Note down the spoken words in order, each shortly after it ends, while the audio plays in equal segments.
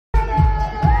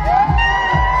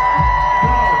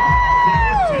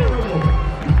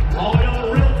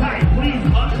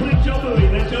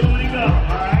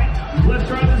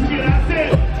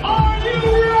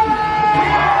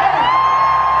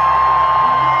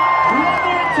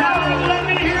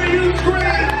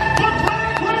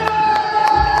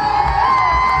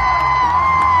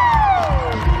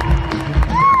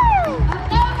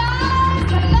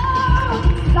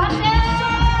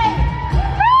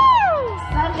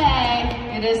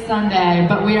It is Sunday,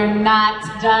 but we are not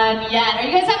done yet. Are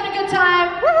you guys having a good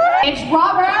time? It's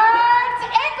Robert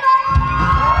Englund!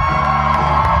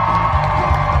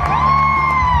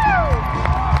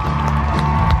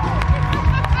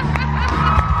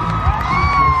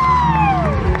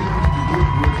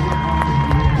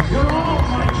 You're all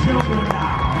my children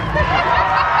now.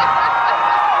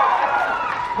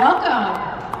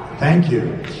 Welcome. Thank you.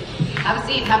 Have a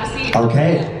seat, have a seat.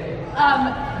 Okay.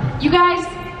 You guys,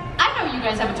 I know you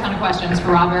guys have a ton of questions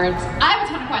for Robert. I have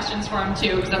a ton of questions for him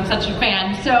too, because I'm such a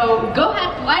fan. So go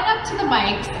ahead, line up to the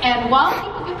mics, and while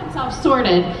people get themselves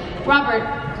sorted, Robert,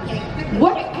 I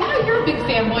know you're a big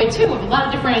fanboy too of a lot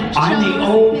of different shows. I'm the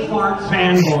old fart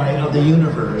fanboy of the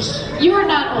universe. You are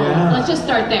not old. Yeah. Let's just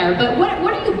start there. But what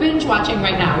are you binge watching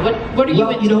right now? What are you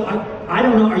Well, into? you know, I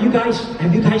don't know.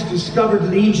 Have you guys discovered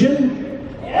Legion?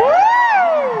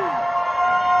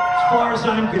 As far as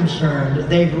I'm concerned,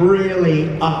 they've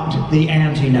really upped the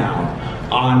ante now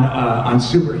on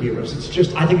superheroes. It's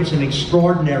just, I think it's an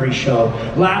extraordinary show.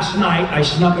 Last night, I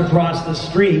snuck across the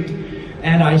street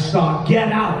and I saw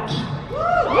Get Out.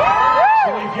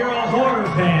 So if you're a horror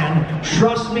fan,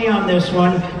 trust me on this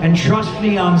one, and trust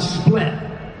me on Split.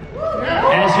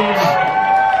 As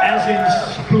in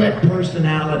split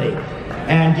personality.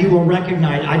 And you will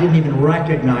recognize, I didn't even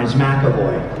recognize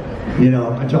McAvoy, you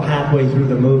know, until halfway through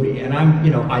the movie. And I'm,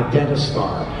 you know,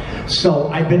 Identistar. So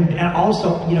I've been, and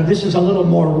also, you know, this is a little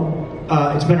more,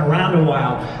 it's been around a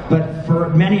while, but for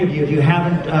many of you, if you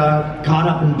haven't caught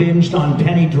up and binged on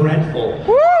Penny Dreadful,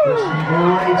 there's some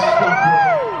great stuff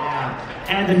there. Yeah.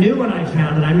 And the new one I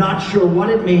found, and I'm not sure what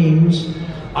it means,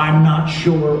 I'm not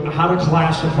sure how to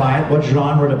classify it, what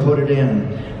genre to put it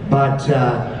in, but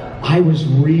I was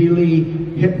really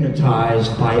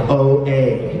hypnotized by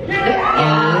OA.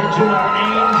 Original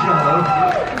Angel.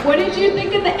 What did you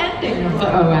think of the ending of the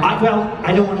OA?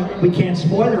 I don't want to, we can't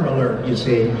spoiler alert, you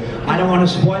see. I don't want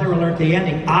to spoiler alert the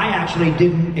ending. I actually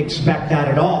didn't expect that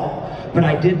at all, but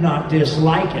I did not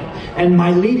dislike it. And my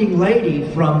leading lady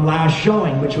from last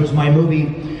showing, which was my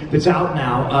movie that's out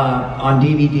now on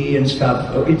DVD and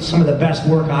stuff, it's some of the best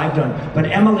work I've done. But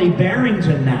Emily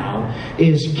Barrington now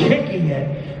is kicking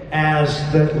it as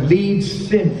the lead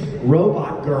synth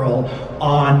robot girl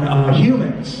on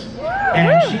Humans.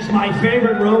 And she's my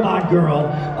favorite robot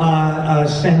girl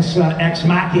since Ex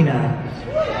Machina.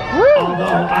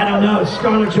 Although, I don't know,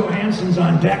 Scarlett Johansson's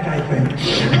on deck, I think.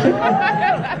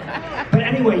 But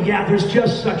anyway, yeah, there's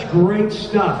just such great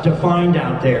stuff to find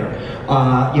out there.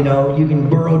 You know, you can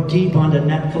burrow deep onto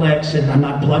Netflix, and I'm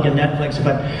not plugging Netflix,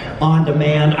 but on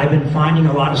demand, I've been finding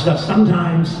a lot of stuff.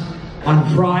 Sometimes on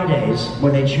Fridays,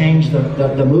 when they change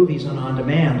the movies on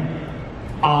demand,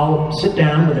 I'll sit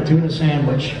down with a tuna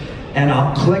sandwich and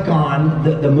I'll click on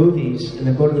the movies and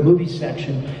then go to the movies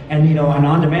section, and you know,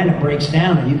 on demand it breaks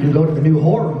down and you can go to the new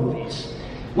horror movies.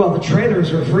 Well, the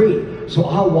trailers are free, so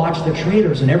I'll watch the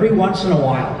trailers, and every once in a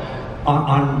while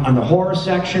on the horror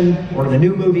section or the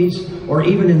new movies or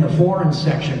even in the foreign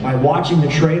section, by watching the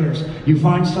trailers, you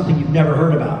find something you've never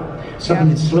heard about, something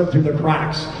that slipped through the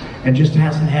cracks and just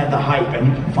hasn't had the hype, and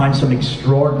you can find some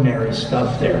extraordinary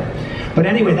stuff there. But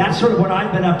anyway, that's sort of what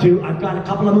I've been up to. I've got a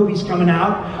couple of movies coming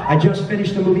out. I just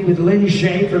finished a movie with Lynn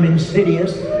Shay from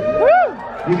Insidious.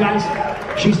 You guys,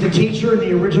 she's the teacher in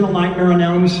the original Nightmare on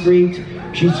Elm Street.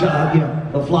 She's, you know,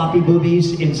 the floppy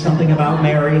boobies in Something About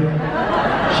Mary.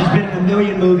 She's been in a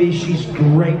million movies. She's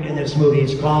great in this movie.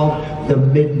 It's called The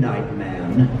Midnight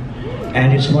Man.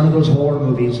 And it's one of those horror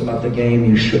movies about the game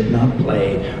you should not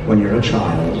play when you're a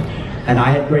child. And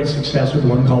I had great success with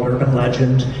one called Urban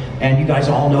Legend. And you guys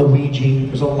all know Ouija.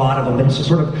 There's a lot of them, but it's a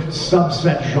sort of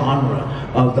subset genre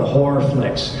of the horror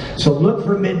flicks. So look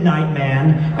for Midnight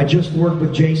Man. I just worked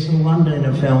with Jason London in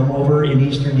a film over in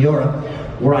Eastern Europe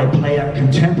where I play a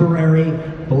contemporary,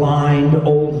 blind,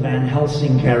 old Van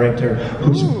Helsing character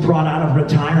who's brought out of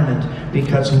retirement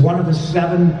because one of the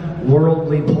 7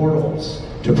 worldly portals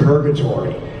to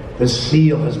purgatory, the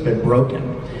seal has been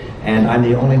broken. And I'm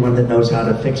the only one that knows how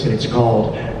to fix it. It's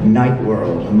called Night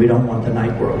World, and we don't want the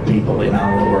Night World people in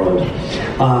our world.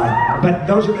 But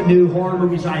those are the new horror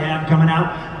movies I have coming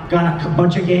out. Got a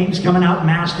bunch of games coming out,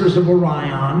 Masters of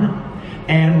Orion,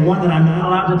 and one that I'm not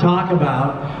allowed to talk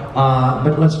about,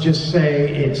 but let's just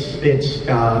say it's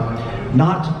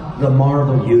not the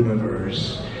Marvel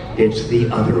Universe, it's the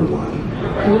other one.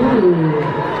 Ooh.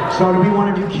 So do we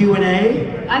want to do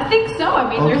Q&A? I think so. I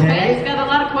mean, your fans got a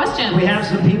lot of questions. We have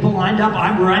some people lined up.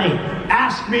 I'm ready.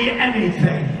 Ask me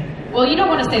anything. Well, you don't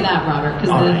want to say that, Robert, because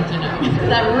then, you know,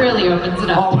 that really opens it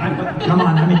up. Oh, come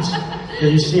on. I mean,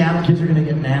 These Seattle kids are going to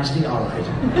get nasty? All right.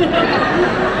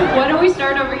 Why don't we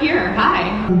start over here?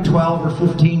 Hi. 12 or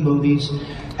 15 movies,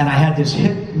 and I had this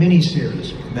hit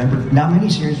miniseries. Remember, now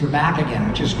miniseries are back again,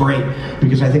 which is great,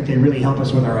 because I think they really help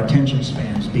us with our attention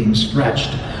spans being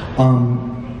stretched.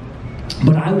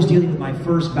 But I was dealing with my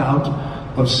first bout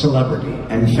of celebrity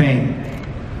and fame,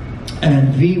 and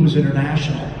V was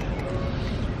international.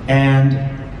 And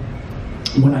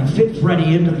when I fit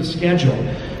Freddy into the schedule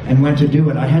and went to do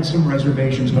it, I had some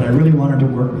reservations, but I really wanted to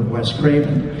work with Wes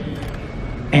Craven.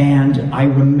 And I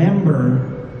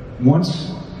remember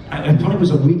once, I probably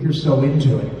was a week or so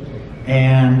into it,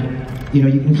 and you know,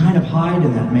 you can kind of hide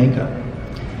in that makeup.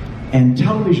 And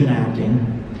television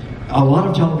acting, a lot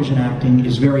of television acting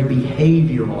is very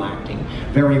behavioral acting,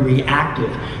 very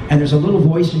reactive. And there's a little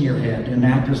voice in your head, and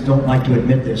actors don't like to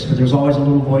admit this, but there's always a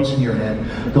little voice in your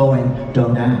head going,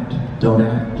 don't act, don't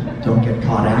act, don't get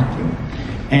caught acting.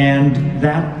 And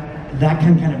that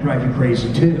can kind of drive you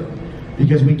crazy too,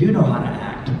 because we do know how to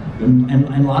act. And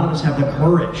a lot of us have the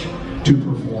courage to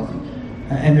perform.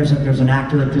 And there's an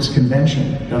actor at this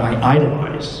convention that I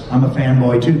idolize. I'm a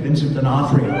fanboy too, Vincent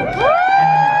D'Onofrio.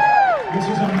 This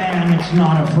is a man that's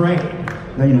not afraid.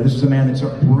 You know, this is a man that's a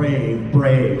brave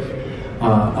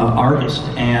artist.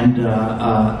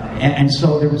 And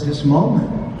so there was this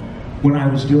moment when I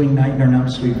was doing Nightmare on Elm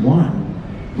Street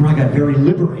 1 where I got very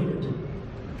liberated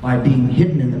by being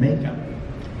hidden in the makeup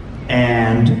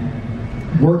and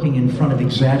working in front of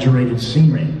exaggerated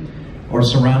scenery or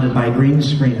surrounded by green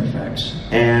screen effects.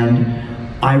 And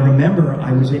I remember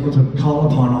I was able to call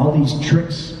upon all these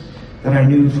tricks that I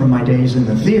knew from my days in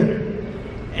the theater.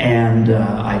 And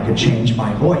I could change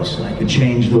my voice, and I could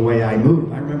change the way I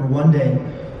moved. I remember one day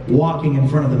walking in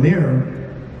front of the mirror,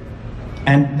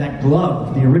 and that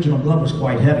glove, the original glove, was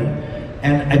quite heavy.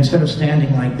 And instead of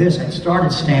standing like this, I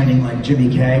started standing like Jimmy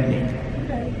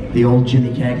Cagney. The old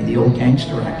Jimmy Cagney, the old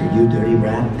gangster actor, you dirty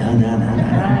rat, na na na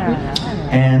na.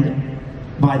 And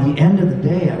by the end of the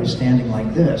day, I was standing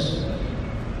like this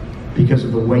because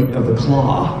of the weight of the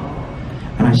claw.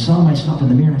 And I saw myself in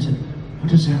the mirror and I said, what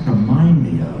does that remind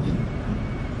me of?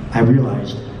 I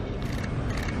realized,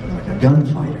 like a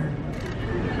gunfighter,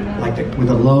 with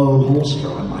a low holster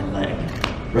on my leg,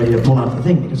 ready to pull out the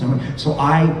thing. So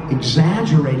I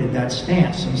exaggerated that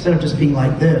stance. Instead of just being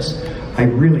like this, I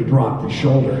really dropped the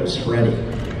shoulder as Freddy.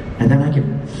 And then I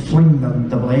could fling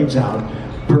the blades out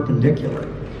perpendicular.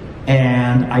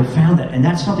 And I found that, and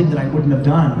that's something that I wouldn't have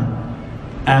done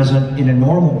in a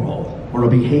normal role or a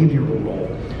behavioral role,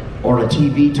 or a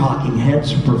TV talking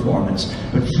heads performance.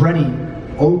 But Freddy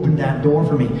opened that door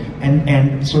for me.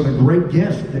 And so the great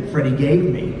gift that Freddy gave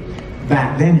me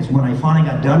back then is when I finally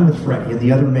got done with Freddy and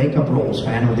the other makeup roles,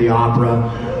 Phantom of the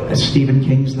Opera, Stephen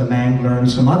King's The Mangler, and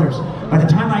some others. By the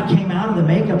time I came out of the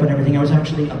makeup and everything, I was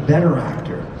actually a better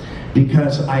actor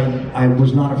because I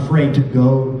was not afraid to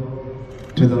go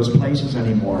to those places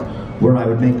anymore where I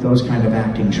would make those kind of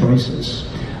acting choices.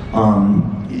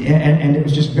 And it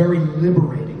was just very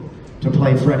liberating to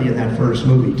play Freddy in that first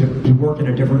movie, to work in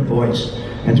a different voice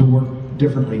and to work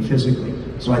differently physically.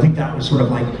 So I think that was sort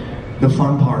of like the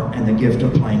fun part and the gift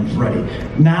of playing Freddy.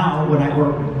 Now,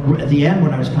 at the end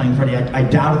when I was playing Freddy, I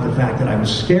doubted the fact that I was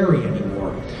scary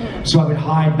anymore. So I would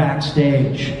hide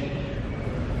backstage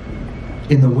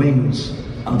in the wings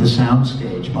of the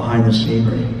soundstage behind the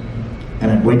scenery,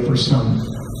 and I'd wait for some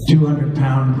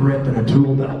 200-pound grip and a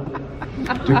tool belt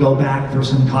to go back for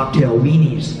some cocktail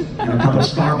weenies and a cup of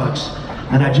Starbucks,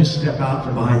 and I'd just step out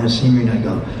from behind the scenery and I'd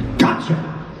go, gotcha!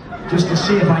 Just to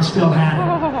see if I still had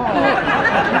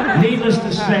it. Needless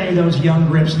to say, those young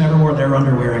grips never wore their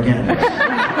underwear again.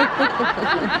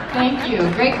 Thank you.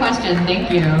 Great question.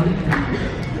 Thank you.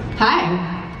 Hi.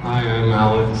 Hi, I'm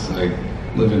Alex. I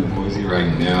live in Boise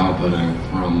right now, but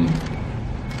I'm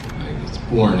I was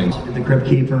born in... The Crypt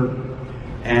Keeper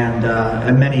and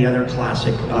many other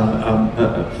classic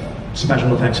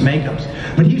special effects makeups.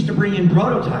 But he used to bring in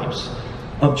prototypes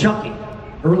of Chucky.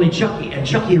 Early Chucky, and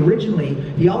Chucky originally,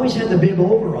 he always had the big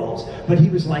overalls, but he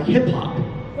was like hip-hop.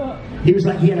 He was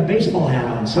like, he had a baseball hat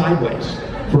on sideways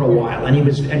for a while, and he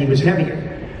was heavier.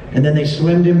 And then they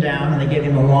slimmed him down, and they gave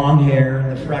him the long hair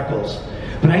and the freckles.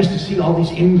 But I used to see all these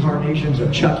incarnations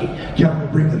of Chucky. Kevin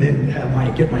would bring them in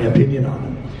and get my opinion on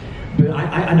them. But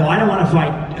I know, I don't want to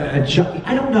fight Chucky.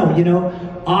 I don't know, you know,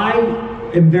 I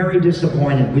am very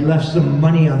disappointed. We left some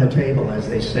money on the table, as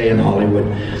they say in Hollywood.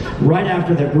 Right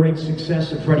after the great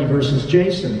success of Freddy vs.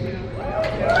 Jason,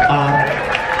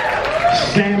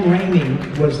 Sam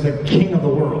Raimi was the king of the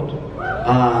world.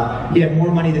 He had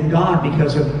more money than God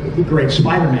because of the great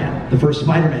Spider-Man, the first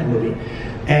Spider-Man movie.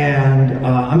 And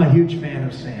I'm a huge fan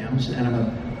of Sam's, and I'm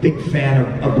a big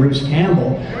fan of Bruce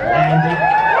Campbell,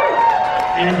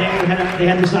 and they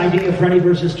had this idea of Freddy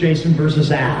versus Jason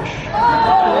versus Ash.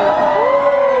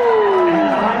 And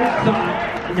I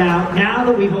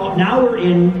thought, now we're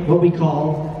in what we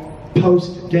call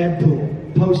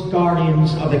post-Deadpool,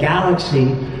 post-Guardians of the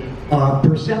Galaxy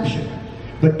perception.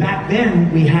 But back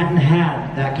then, we hadn't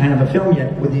had that kind of a film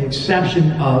yet, with the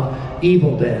exception of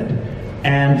Evil Dead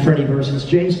and Freddy vs.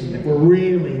 Jason, that were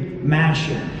really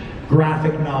mashing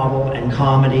graphic novel and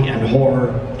comedy and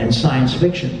horror and science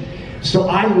fiction. So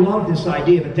I love this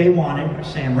idea that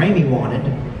Sam Raimi wanted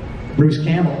Bruce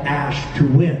Campbell, Ash, to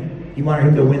win. He wanted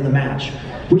him to win the match,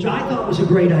 which I thought was a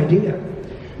great idea.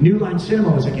 New Line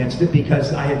Cinema was against it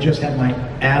because I had just had my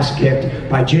ass kicked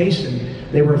by Jason.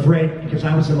 They were afraid, because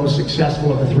I was the most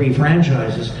successful of the 3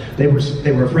 franchises, they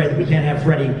were afraid that we can't have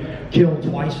Freddy killed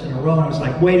twice in a row. And I was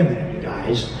like, wait a minute, you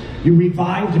guys. You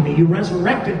revived me, you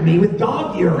resurrected me with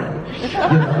dog urine. You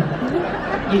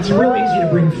know? It's real easy to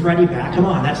bring Freddy back. Come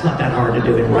on, that's not that hard to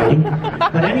do in writing.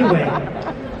 But anyway,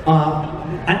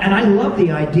 and I love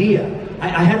the idea.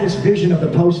 I had this vision of the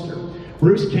poster.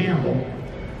 Bruce Campbell,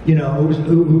 you know,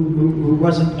 who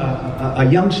wasn't a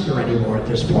youngster anymore at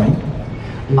this point.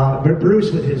 But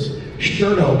Bruce with his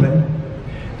shirt open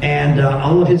and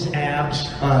all of his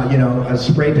abs, you know,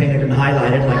 spray painted and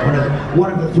highlighted like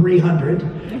one of the 300,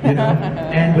 you know,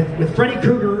 and with Freddy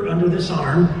Krueger under this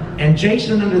arm and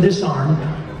Jason under this arm,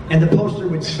 and the poster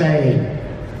would say,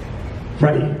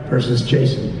 Freddy versus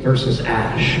Jason versus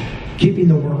Ash, keeping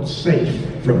the world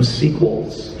safe from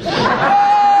sequels.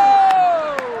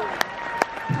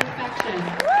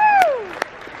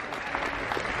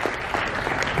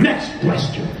 Next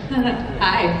question.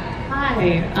 Hi.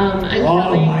 Hi, I'm Oh,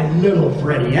 Kelly. my little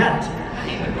Freddyette.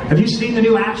 Have you seen the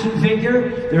new action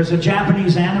figure? There's a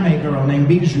Japanese anime girl named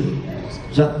Bijou.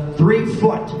 It's a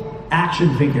 3-foot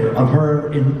action figure of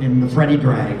her in the Freddy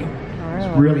drag.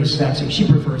 It's really sexy. She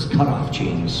prefers cutoff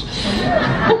jeans.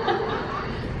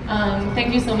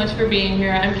 Thank you so much for being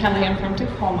here. I'm Kelly, I'm from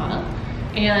Tacoma.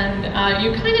 And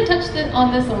you kind of touched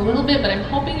on this a little bit, but I'm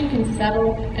hoping you can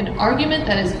settle an argument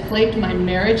that has plagued my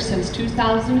marriage since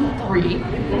 2003,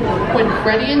 when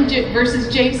Freddy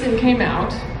versus Jason came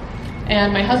out.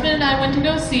 And my husband and I went to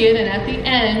go see it, and at the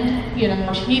end, you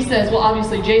know, he says, well,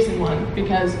 obviously Jason won,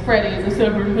 because Freddy is a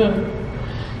severed head.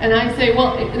 And I say,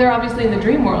 well, they're obviously in the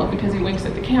dream world because he winks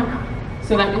at the camera.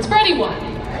 So that means Freddy won.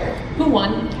 Who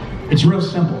won? It's real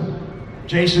simple.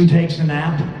 Jason takes a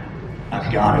nap. I've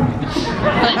got him.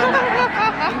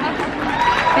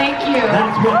 Thank you.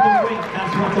 That's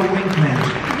what the wink meant.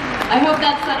 I hope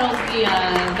that settles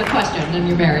the question in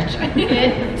your marriage.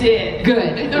 It did.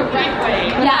 Good. The right way.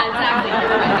 Yeah, exactly.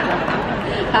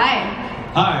 Hi.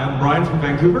 Hi, I'm Brian from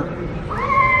Vancouver.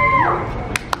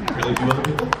 Really few other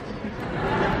people.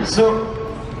 So,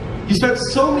 you spent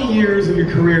so many years of your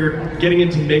career getting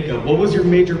into makeup. What was your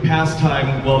major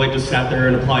pastime while they just sat there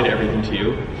and applied everything to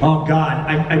you? Oh God,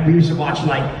 I used to watch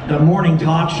like the morning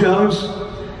talk shows.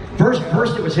 First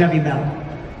it was heavy metal,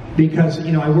 because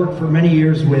you know I worked for many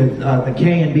years with the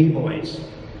K&B boys,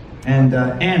 and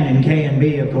N in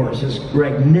K&B of course is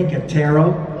Greg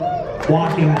Nicotero,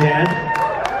 Walking Dead.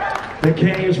 The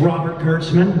K is Robert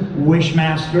Kurtzman,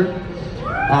 Wishmaster.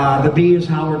 The B is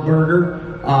Howard Berger.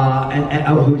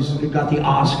 Who's got the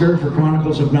Oscar for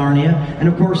Chronicles of Narnia, and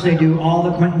of course they do all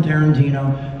the Quentin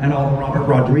Tarantino and all the Robert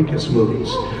Rodriguez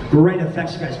movies. Great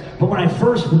effects guys. But when I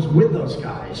first was with those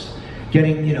guys,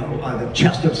 getting, you know, the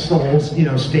chest of souls, you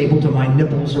know, stapled to my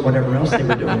nipples or whatever else they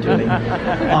were doing to me,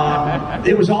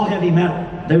 it was all heavy metal.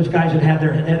 Those guys had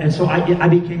their, and so I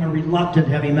became a reluctant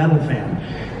heavy metal fan.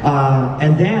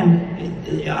 And then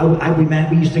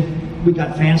we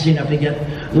got fancy enough to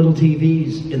get little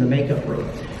TVs in the makeup room,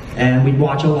 and we'd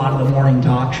watch a lot of the morning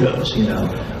talk shows, you know.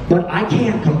 But I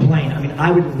can't complain. I mean,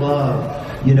 I would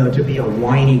love, you know, to be a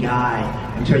whiny guy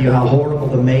and tell you how horrible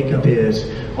the makeup is.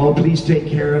 Oh, please take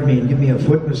care of me and give me a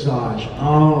foot massage.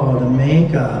 Oh, the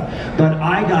makeup. But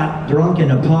I got drunk in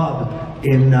a pub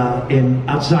in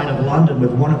outside of London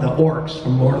with one of the orcs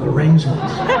from Lord of the Rings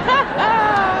once.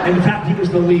 And in fact, he was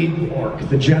the lead orc,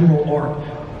 the general orc.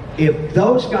 If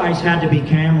those guys had to be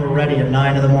camera ready at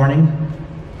 9 in the morning,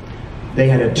 they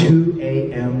had a 2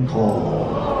 a.m. call.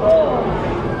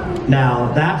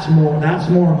 Now that's more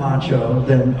macho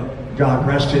than, God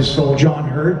rest his soul, John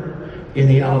Hurt in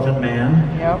The Elephant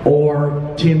Man, yep.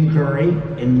 Or Tim Curry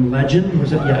in Legend,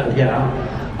 was it?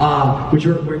 Yeah. Which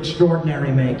were extraordinary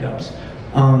makeups.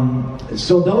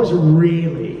 So those are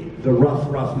really the rough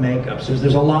makeups.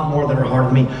 There's a lot more that are hard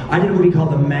for me. I did what he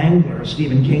called The Mangler, a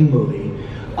Stephen King movie.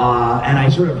 And I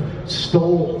sort of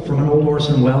stole from an old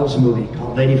Orson Welles movie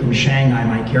called Lady from Shanghai,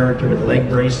 my character with leg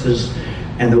braces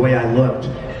and the way I looked.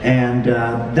 And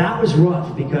that was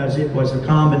rough because it was a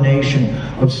combination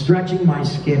of stretching my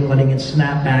skin, letting it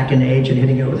snap back in age and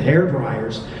hitting it with hair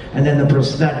dryers, and then the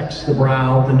prosthetics, the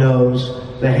brow, the nose,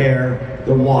 the hair,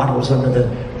 the wattles under the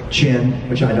chin,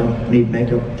 which I don't need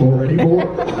makeup for anymore.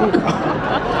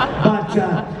 But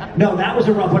no, that was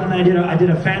a rough one. And I did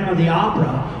a Phantom of the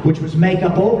Opera, which was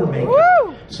makeup over makeup.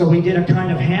 Woo! So we did a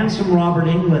kind of handsome Robert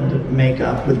Englund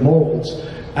makeup with molds.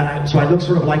 And so I looked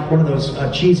sort of like one of those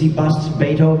cheesy busts of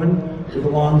Beethoven with the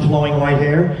long flowing white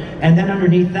hair. And then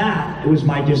underneath that, it was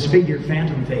my disfigured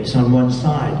phantom face on one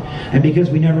side. And because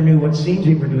we never knew what scenes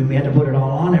we were doing, we had to put it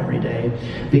all on every day,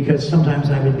 because sometimes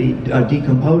I would be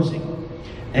decomposing.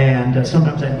 And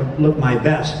sometimes I would look my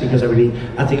best because I would be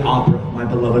at the opera, my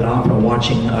beloved opera,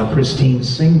 watching Christine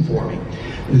sing for me.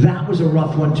 That was a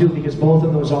rough one too, because both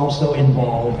of those also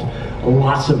involved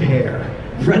lots of hair.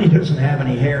 Freddy doesn't have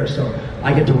any hair, so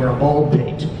I get to wear a bald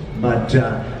pate. But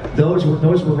those were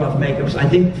rough makeups. I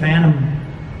think Phantom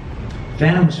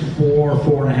was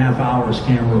 4.5 hours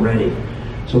camera ready.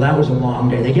 So that was a long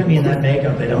day. They get me in that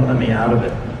makeup, they don't let me out of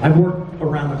it. I've worked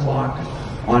around the clock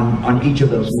on each of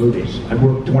those movies. I've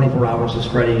worked 24 hours as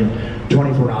Freddy and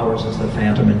 24 hours as the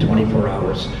Phantom and 24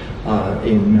 hours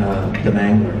in The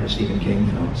Mangler, the Stephen King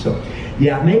film. So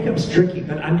yeah, makeup's tricky,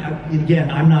 but I'm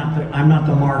not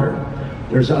the martyr.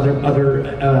 There's other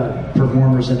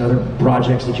performers and other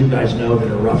projects that you guys know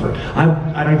that are rougher.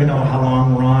 I don't even know how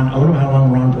long I wonder how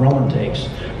long Ron Perlman takes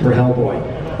for Hellboy.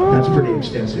 That's pretty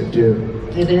extensive too.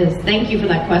 It is. Thank you for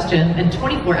that question. And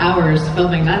 24 hours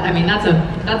filming that, I mean, that's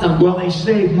a well, they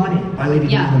save money by leaving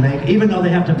me in the makeup. Even though they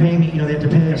have to pay me, they have to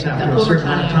pay us after a certain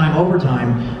amount of time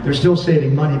overtime, they're still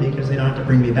saving money because they don't have to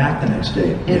bring me back the next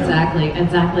day. Exactly,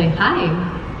 exactly. Hi.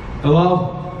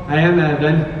 Hello, I am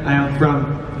Evan. I am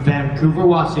from Vancouver,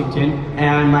 Washington,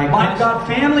 and I've got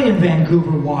family in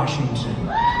Vancouver, Washington,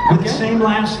 with the same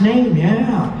last name.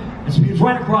 Yeah, it's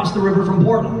right across the river from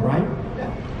Portland, right?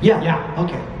 Yeah.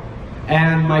 Okay.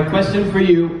 And my question for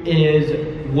you is,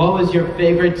 what was your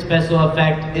favorite special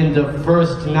effect in the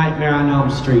first Nightmare on Elm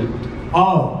Street?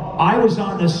 Oh, I was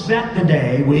on the set the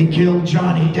day we killed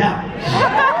Johnny Depp.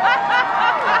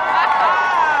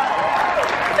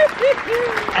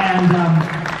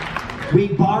 And we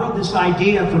borrowed this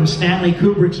idea from Stanley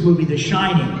Kubrick's movie The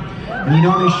Shining. And you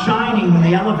know The Shining, when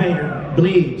the elevator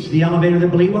bleeds, the elevator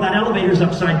that bleeds, well, that elevator's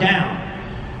upside down.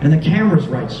 And the camera's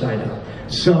right side up.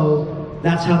 So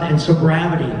that's how, and so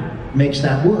gravity makes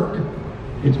that work.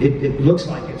 It looks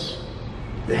like it's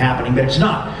happening, but it's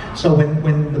not. So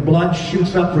when the blood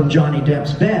shoots up from Johnny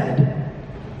Depp's bed,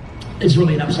 it's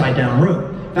really an upside down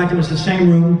room. In fact, it was the same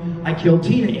room I killed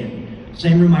Tina in.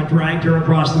 Same room I dragged her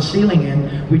across the ceiling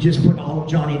in. We just put all of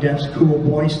Johnny Depp's cool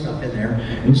boy stuff in there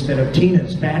instead of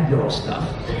Tina's bad girl stuff.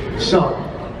 So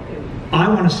I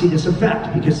want to see this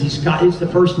effect because it's the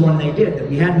first one they did. That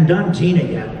we hadn't done Tina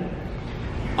yet.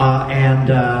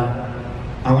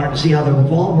 I wanted to see how the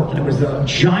revolve worked. And it was a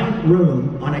giant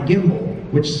room on a gimbal,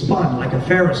 which spun like a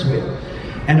Ferris wheel.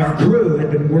 And our crew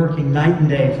had been working night and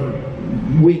day for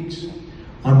weeks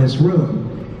on this room.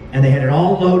 And they had it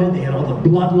all loaded. They had all the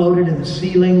blood loaded in the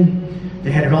ceiling.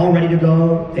 They had it all ready to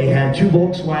go. They had 2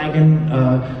 Volkswagen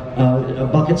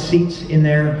bucket seats in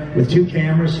there with 2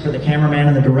 cameras for the cameraman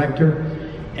and the director.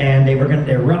 And they got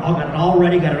it all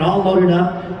ready, got it all loaded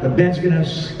up. The bed's gonna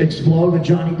explode with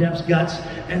Johnny Depp's guts.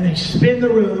 And they spin the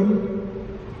room,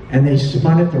 and they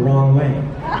spun it the wrong way.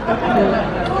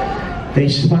 They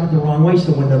spun it the wrong way,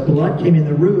 so when the blood came in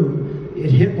the room,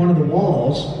 it hit one of the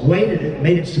walls, weighted it,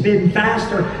 made it spin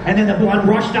faster, and then the blood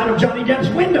rushed out of Johnny Depp's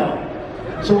window.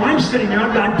 So I'm sitting there,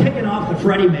 I'm picking off the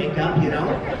Freddy makeup,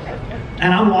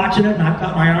 and I'm watching it, and I've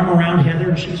got my arm around Heather,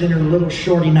 and she's in her little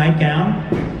shorty nightgown,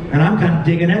 and I'm kind of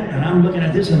digging it, and I'm looking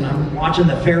at this, and I'm watching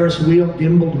the Ferris wheel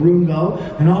gimbaled room go,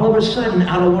 and all of a sudden,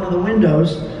 out of one of the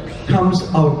windows comes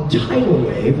a tidal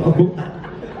wave of blood.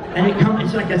 And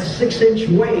it's like a 6-inch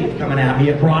wave coming at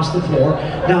me across the floor.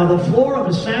 Now, the floor of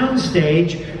a sound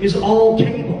stage is all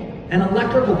cable and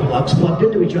electrical plugs plugged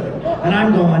into each other. And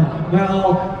I'm going,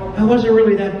 well, I wasn't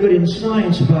really that good in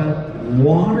science, but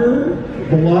water,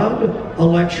 blood,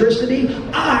 electricity,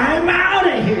 I'm out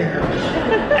of here.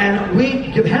 And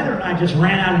Heather and I just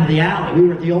ran out into the alley. We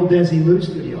were at the old Desi Lou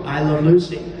studio. I Love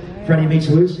Lucy. Freddie Meets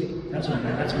Lucy. That's one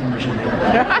I should make.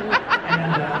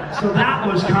 And so that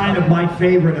was kind of my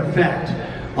favorite effect.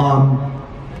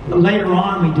 Later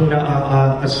on, we did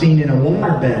a scene in a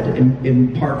waterbed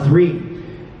in part 3.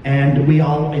 And we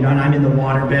all, you know, and I'm in the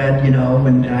waterbed, you know,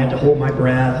 and I had to hold my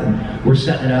breath, and we're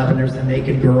setting it up, and there's the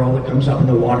naked girl that comes up in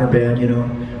the waterbed, you know,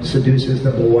 seduces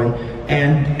the boy.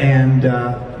 And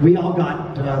we all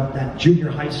got that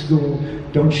junior high school,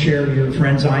 don't share your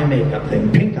friend's eye makeup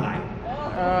thing, pink eye.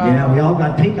 Yeah, we all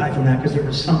got pink eye from that because there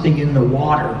was something in the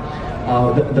water,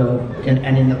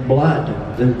 and in the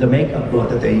blood, the makeup blood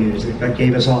that they used that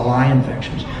gave us all eye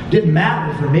infections. Didn't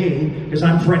matter for me because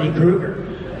I'm Freddy Krueger.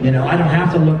 You know, I don't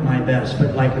have to look my best,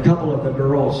 but like a couple of the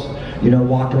girls, you know,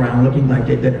 walked around looking like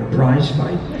they'd been in a prize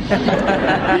fight.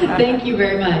 Thank you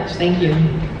very much. Thank you.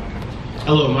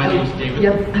 Hello, my name is David.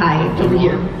 Yep. Hi, over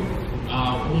here.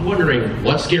 I'm wondering,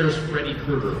 what scares Freddy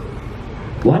Krueger?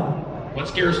 What? What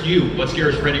scares you? What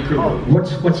scares Freddy Krueger?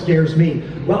 What scares me?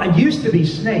 Well, it used to be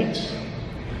snakes.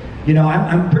 You know,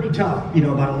 I'm pretty tough, you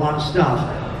know, about a lot of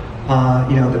stuff.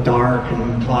 You know, the dark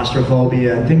and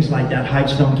claustrophobia and things like that.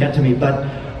 Heights don't get to me,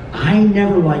 but I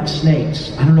never liked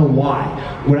snakes. I don't know why.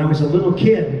 When I was a little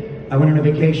kid, I went on a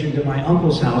vacation to my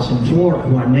uncle's house in Florida,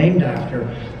 who I'm named after,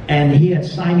 and he had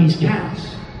Siamese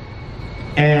cats.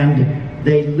 And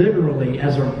they literally,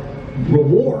 as a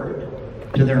reward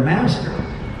to their master,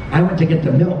 I went to get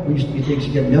the milk. We used to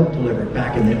get milk delivered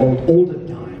back in the olden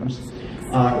times.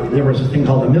 There was a thing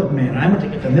called a milkman. I went to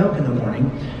get the milk in the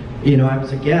morning. You know, I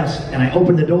was a guest, and I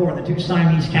opened the door, and the two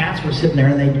Siamese cats were sitting there,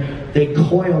 and they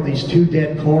coiled these two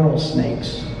dead coral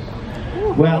snakes.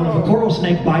 Well, if a coral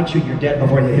snake bites you, you're dead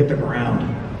before they hit the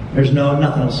ground. There's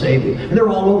nothing will save you. And they're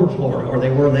all over Florida, or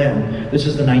they were then. This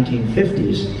is the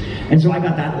 1950s. And so I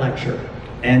got that lecture,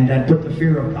 and that put the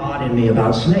fear of God in me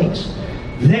about snakes.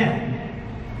 Then,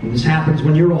 this happens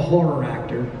when you're a horror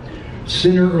actor,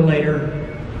 sooner or later,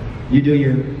 you do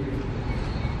your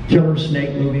killer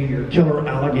snake movie, your killer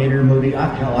alligator movie.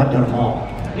 Hell, I've done them all.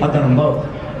 I've done them both.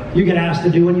 You get asked to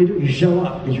do what you do, you show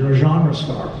up because you're a genre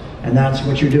star. And that's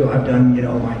what you do. I've done, you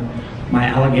know, my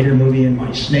alligator movie and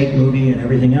my snake movie and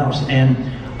everything else. And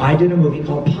I did a movie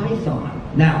called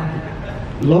Python. Now,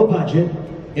 low budget,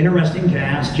 interesting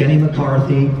cast, Jenny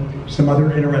McCarthy, some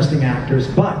other interesting actors,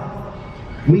 but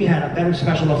we had a better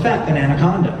special effect than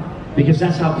Anaconda because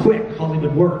that's how quick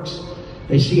Hollywood works.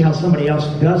 They see how somebody else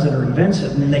does it or invents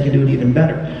it, and then they can do it even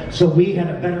better. So we had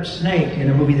a better snake in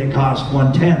a movie that cost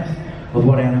 1/10 of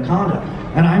what Anaconda.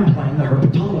 And I'm playing the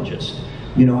herpetologist.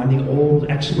 You know, I'm the old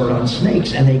expert on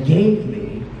snakes, and they gave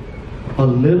me a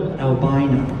little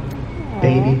albino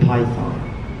baby python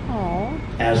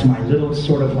as my little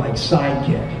sort of like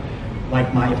sidekick. Like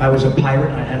if I was a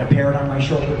pirate and I had a parrot on my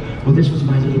shoulder, well, this was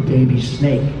my little baby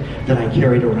snake that I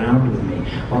carried around with me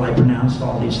while I pronounced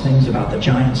all these things about the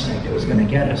giant snake that was going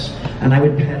to get us. And I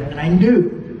would pet it, and I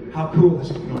knew how cool this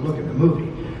was going to look in the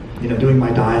movie. You know, doing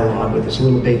my dialogue with this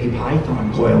little baby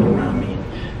python coiled around me.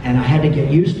 And I had to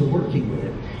get used to working with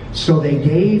it. So they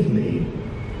gave me,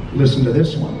 listen to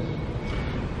this one,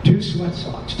 2 sweat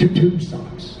socks, 2 tube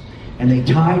socks. And they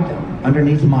tied them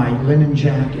underneath my linen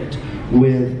jacket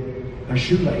with a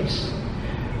shoelace,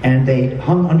 and they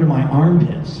hung under my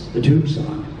armpits, the tube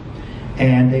sock,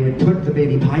 and they would put the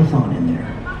baby python in there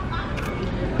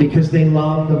because they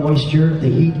love the moisture, the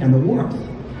heat, and the warmth.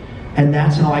 And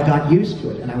that's how I got used to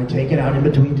it. And I would take it out in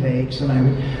between takes, and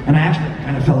I actually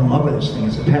kind of fell in love with this thing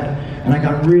as a pet. And I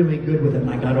got really good with it, and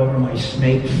I got over my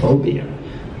snake phobia.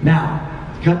 Now,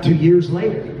 cut 2 years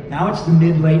later, now it's the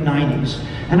mid-late 90s,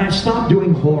 and I've stopped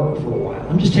doing horror for a while.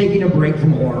 I'm just taking a break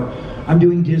from horror. I'm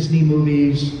doing Disney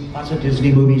movies, lots of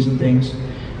Disney movies and things.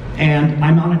 And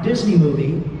I'm on a Disney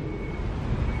movie,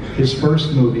 his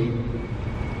first movie,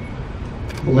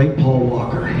 the late Paul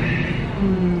Walker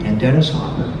and Dennis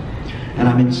Hopper. And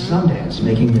I'm in Sundance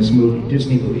making this movie,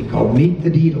 Disney movie called Meet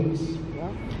the Deedles.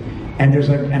 And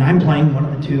and I'm playing one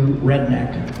of the 2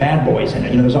 redneck bad boys in it.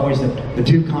 You know, there's always the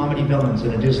 2 comedy villains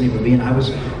in a Disney movie, and I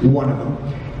was one of them.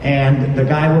 And the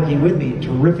guy working with me,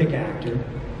 terrific actor,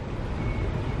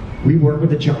 we work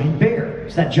with a giant bear.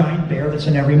 It's that giant bear that's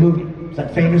in every movie. It's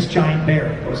that famous giant bear.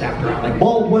 It goes after Alec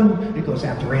Baldwin. It goes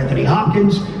after Anthony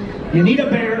Hopkins. You need a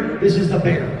bear, this is the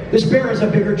bear. This bear has a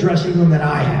bigger dressing room than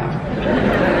I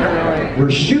have.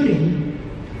 We're shooting,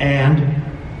 and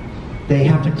they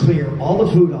have to clear all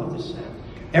the food off the set.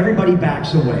 Everybody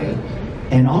backs away,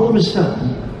 and all of a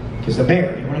sudden, because the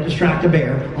bear, you want to distract the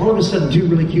bear, all of a sudden 2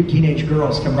 really cute teenage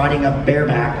girls come riding up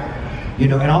bareback, you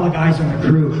know, and all the guys on the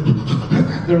crew,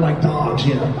 they're like dogs,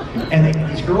 you know. And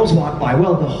these girls walk by.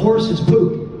 Well, the horses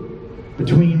poop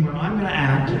between where I'm going to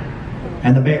act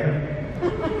and the bear.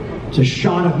 It's a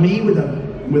shot of me with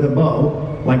a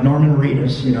bow, like Norman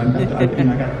Reedus, you know, I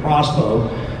got a crossbow,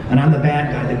 and I'm the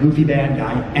bad guy, the goofy bad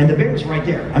guy, and the bear's right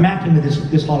there. I'm acting with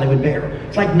this Hollywood bear.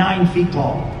 It's like 9 feet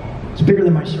tall. It's bigger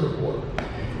than my surfboard.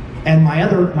 And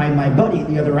my buddy,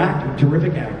 the other actor,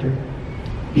 terrific actor,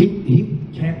 he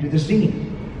can't do the scene.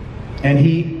 And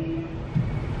he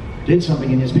did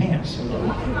something in his pants a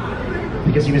little,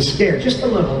 because he was scared. Just a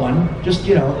little one, just,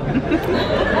 you know,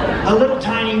 a little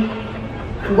tiny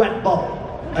wet bubble.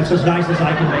 That's as nice as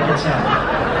I can make it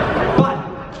sound.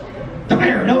 But the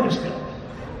mayor noticed it.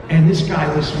 And this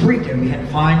guy was freaking. We had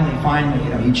finally, you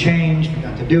know, he changed, we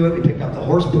got to do it, we picked up the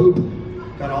horse poop,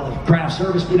 got all the craft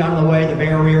service feet out of the way, the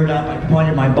bear reared up, I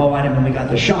pointed my bow at him, and we got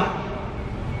the shot.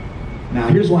 Now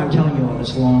here's why I'm telling you all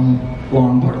this long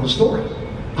part of the story.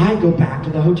 I go back to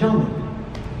the hotel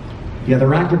room. The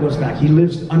other actor goes back. He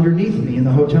lives underneath me in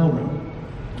the hotel room.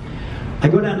 I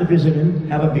go down to visit him,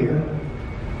 have a beer.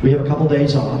 We have a couple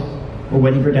days off. We're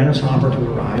waiting for Dennis Hopper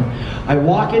to arrive. I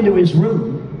walk into his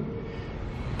room,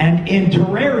 and in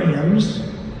terrariums,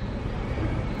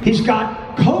 he's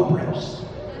got cobras.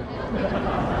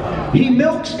 He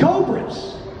milks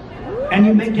cobras. And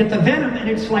you may get the venom, and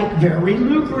it's like very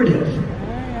lucrative.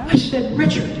 I said,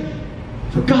 Richard,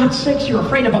 for God's sakes, you're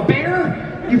afraid of a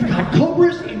bear? You've got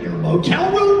cobras in your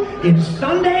motel room in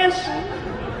Sundance?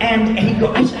 And he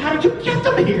goes, I said, how did you get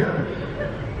them here?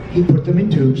 He put them in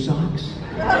tube socks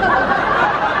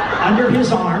under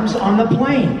his arms on the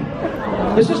plane.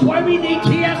 This is why we need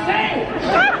TSA.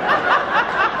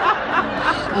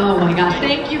 Oh my gosh,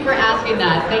 thank you for asking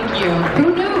that. Thank you.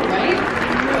 Who knew, right?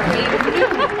 Who knew?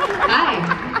 Hi.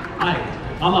 Hi,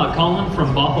 I'm Colin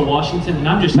from Bothell, Washington, and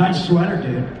I'm just... Nice sweater,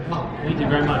 dude. Oh, thank you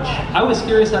very much. I was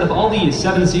curious, out of all the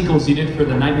 7 sequels you did for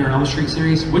the Nightmare on Elm Street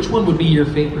series, which one would be your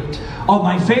favorite? Oh,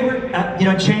 my favorite, you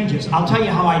know, it changes. I'll tell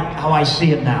you how I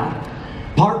see it now.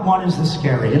 Part 1 is the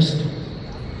scariest.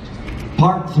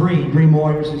 Part 3, Dream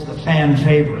Warriors, is the fan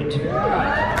favorite.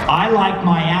 I like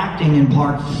my acting in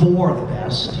Part 4 the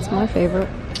best. It's my favorite.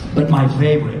 But my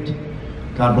favorite,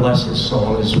 God bless his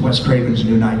soul, is Wes Craven's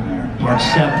New Nightmare, Part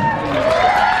 7.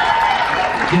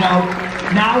 You know,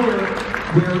 now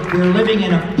we're living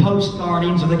in a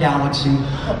post-Guardians of the Galaxy,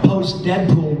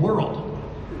 post-Deadpool world.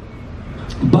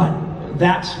 But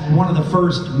that's one of the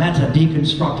first meta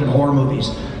deconstructed horror movies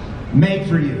made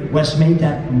for you. Wes made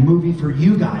that movie for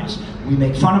you guys. We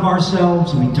make fun of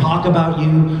ourselves, we talk about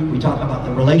you, we talk about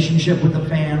the relationship with the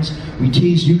fans, we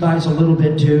tease you guys a little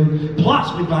bit too.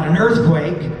 Plus, we've got an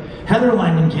earthquake, Heather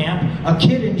Langenkamp, a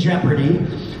kid in jeopardy,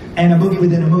 and a movie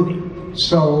within a movie.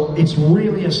 So it's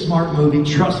really a smart movie,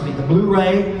 trust me. The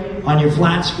Blu-ray on your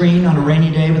flat screen on a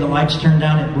rainy day with the lights turned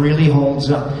down, it really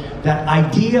holds up. That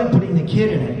idea of putting the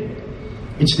kid in it,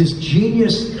 it's this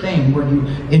genius thing where you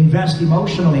invest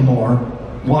emotionally more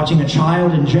watching a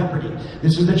child in jeopardy.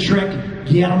 This is the trick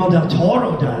Guillermo del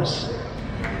Toro does,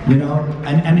 you know,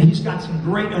 and he's got some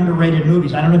great underrated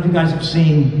movies. I don't know if you guys have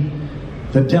seen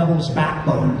The Devil's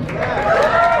Backbone.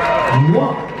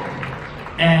 Whoa.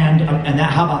 And that,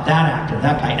 how about that actor?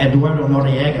 That guy, Eduardo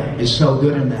Noriega, is so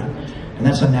good in that. And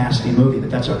that's a nasty movie,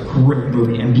 but that's a great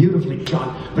movie and beautifully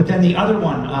shot. But then the other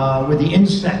one with the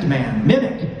insect man,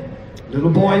 Mimic,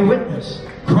 Little Boy Witness,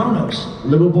 Kronos,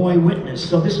 Little Boy Witness.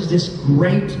 So this is this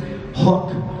great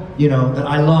hook, you know, that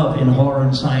I love in horror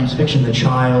and science fiction, the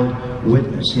child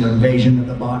witness, you know, invasion of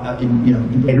the body, you know,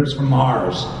 invaders from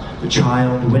Mars, the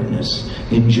child witness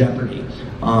in jeopardy.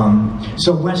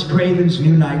 So Wes Craven's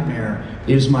New Nightmare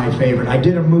is my favorite. I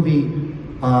did a movie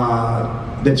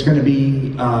that's going to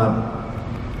be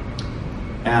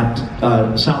at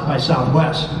South by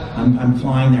Southwest. I'm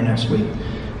flying there next week.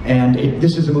 And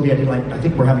this is a movie I did, like, I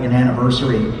think we're having an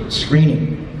anniversary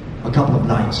screening a couple of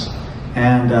nights.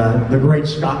 And the great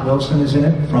Scott Wilson is in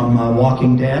it from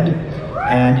Walking Dead.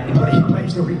 And he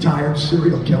plays the retired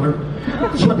serial killer,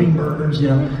 flipping burgers, you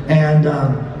know. And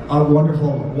a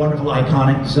wonderful, wonderful,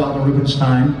 iconic Zelda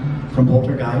Rubinstein from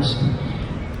Poltergeist.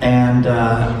 And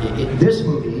this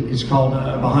movie is called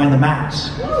Behind the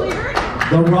Mask,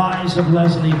 The Rise of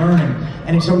Leslie Vernon.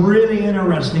 And it's a really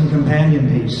interesting companion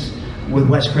piece with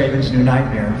Wes Craven's New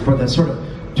Nightmare for the sort of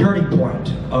turning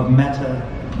point of meta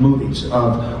movies,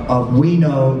 of we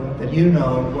know that you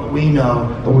know what we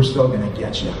know, but we're still going to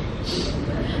get you.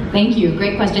 Thank you.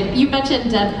 Great question. You mentioned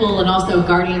Deadpool and also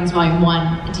Guardians Volume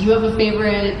 1. Do you have a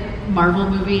favorite Marvel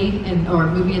movie or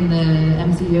movie in the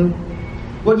MCU?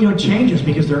 Well, you know, it changes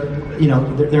because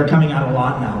they're coming out a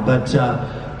lot now. But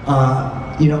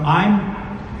you know,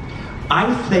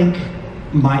 I think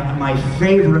my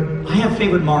favorite, I have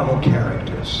favorite Marvel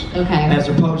characters, okay, as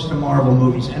opposed to Marvel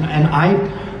movies, and I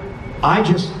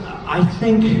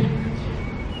think,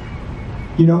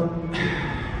 you know,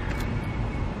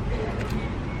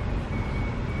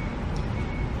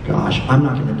 gosh, I'm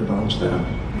not going to divulge that.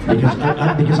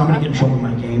 Because I'm going to get in trouble with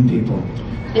my game people.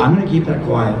 I'm going to keep that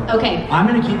quiet. Okay. I'm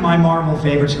going to keep my Marvel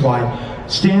favorites quiet.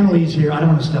 Stan Lee's here. I don't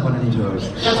want to step on any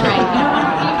toes. That's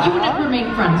right. You wouldn't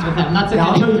remain friends with him. That's okay. Yeah,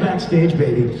 I'll show you backstage,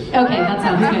 baby. Okay, that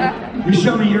sounds good. You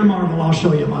show me your Marvel, I'll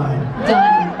show you mine.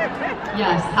 Done.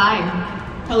 Yes, hi.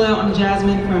 Hello, I'm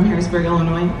Jasmine from Harrisburg,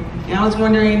 Illinois. And I was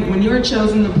wondering, when you were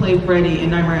chosen to play Freddy in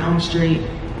Nightmare on Elm Street,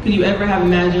 could you ever have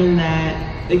imagined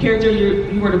that the character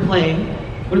you were to play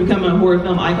would become a horror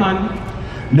film icon?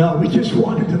 No, we just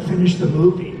wanted to finish the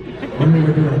movie when we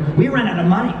were doing it. We ran out of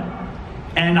money.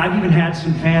 And I've even had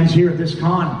some fans here at this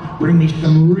con bring me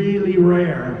some really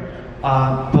rare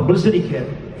publicity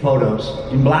kit photos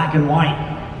in black and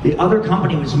white. The other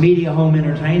company was Media Home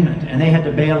Entertainment, and they had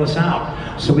to bail us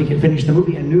out so we could finish the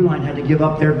movie, and New Line had to give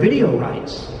up their video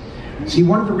rights. See,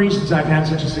 one of the reasons I've had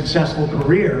such a successful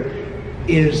career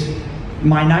is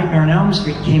my Nightmare on Elm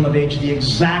Street came of age the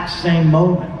exact same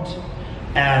moment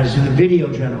as the video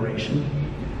generation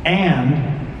and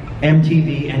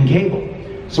MTV and cable.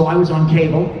 So I was on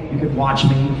cable. You could watch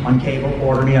me on cable,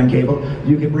 order me on cable.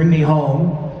 You could bring me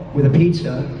home with a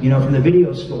pizza, you know, from the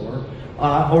video store,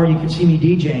 or you could see me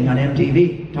DJing on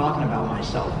MTV, talking about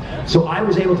myself. So I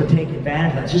was able to take advantage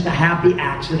of that. It's just a happy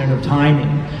accident of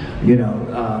timing, you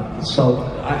know. So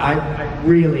I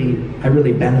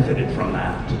really benefited from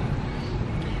that.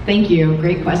 Thank you.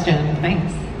 Great question.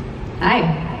 Thanks.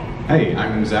 Hi. Hey,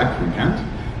 I'm Zach from Kent.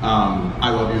 I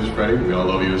love you as Freddy. We all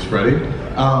love you as Freddy.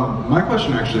 My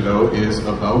question actually, though, is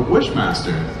about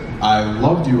Wishmaster. I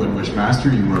loved you in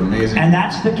Wishmaster. You were amazing. And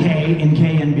that's the K in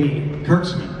K&B.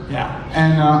 Kurtzman, yeah.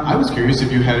 And I was curious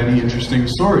if you had any interesting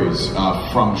stories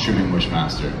from shooting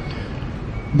Wishmaster.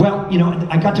 Well, you know,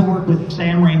 I got to work with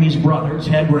Sam Raimi's brother,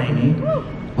 Ted Raimi,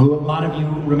 who a lot of you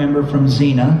remember from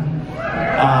Xena.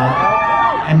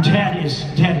 And Ted is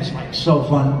like so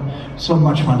fun, so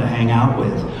much fun to hang out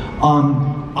with.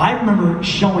 I remember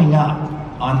showing up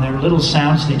on their little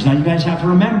soundstage. Now you guys have to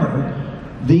remember,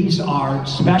 these are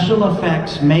special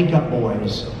effects makeup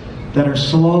boys that are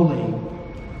slowly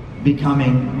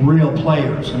becoming real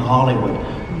players in Hollywood.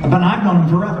 But I've known them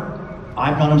forever.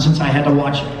 I've known them since I had to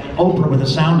watch Oprah with the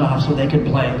sound off so they could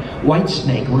play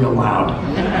Whitesnake real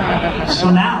loud. So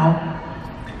now,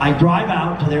 I drive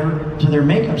out to their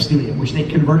makeup studio, which they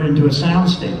converted into a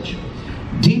soundstage,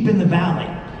 deep in the valley.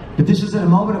 But this is at a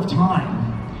moment of time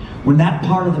when that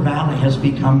part of the valley has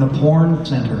become the porn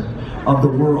center of the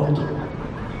world.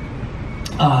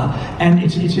 And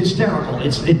it's hysterical.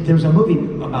 There's a movie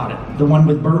about it, the one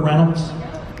with Burt Reynolds.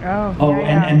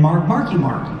 And Marky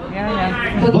Mark.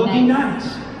 Boogie Nights.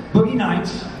 Boogie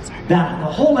Nights. The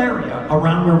whole area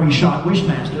around where we shot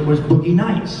Wishmaster was Boogie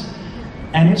Nights.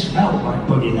 And it smelled like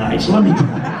Boogie Nights, let me tell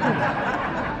you.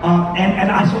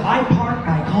 So I parked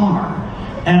my car,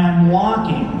 and I'm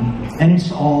walking, and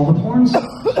it's all the porn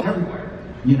stars everywhere,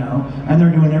 you know? And they're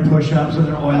doing their push-ups, and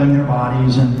they're oiling their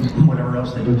bodies, and whatever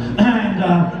else they do.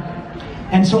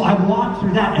 And so I walk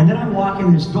through that, and then I walk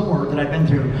in this door that I've been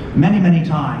through many, many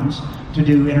times to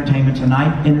do Entertainment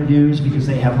Tonight interviews, because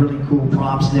they have really cool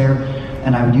props there,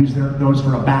 and I would use those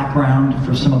for a background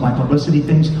for some of my publicity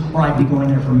things, or I'd be going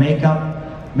there for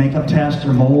makeup tests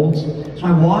or molds. So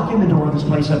I walk in the door of this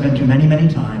place I've been to many, many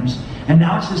times, and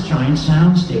now it's this giant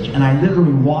soundstage, and I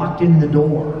literally walked in the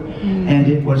door, and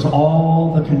it was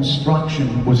all the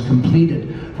construction was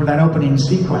completed for that opening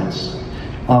sequence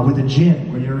with the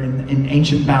djinn, where you're in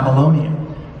ancient Babylonia.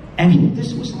 And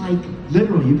this was like,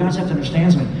 literally, you guys have to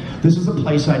understand something. This is a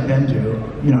place I'd been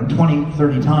to, you know, 20,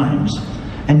 30 times,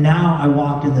 and now I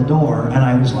walked in the door, and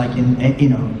I was like in, you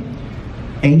know,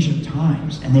 ancient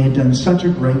times, and they had done such a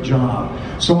great job.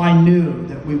 So I knew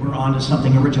that we were onto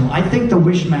something original. I think the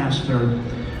Wishmaster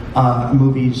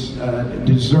movies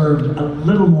deserved a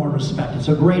little more respect. It's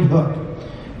a great hook,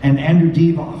 and Andrew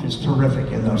Divoff is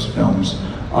terrific in those films.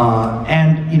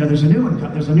 And you know, there's a new one.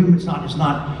 It's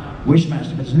not Wishmaster,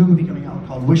 but there's a new movie coming out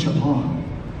called Wish Upon.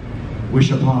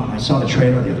 Wish Upon. I saw the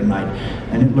trailer the other night,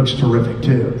 and it looks terrific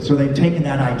too. So they've taken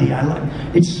that idea.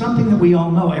 It's something that we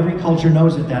all know. Every culture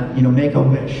knows it, that, you know, make a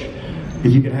wish.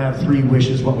 If you could have 3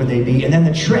 wishes, what would they be? And then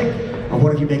the trick of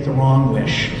what if you make the wrong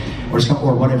wish?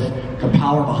 Or what if the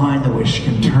power behind the wish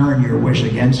can turn your wish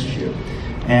against you?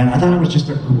 And I thought it was just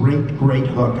a great, great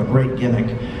hook, a great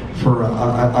gimmick for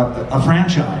a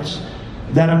franchise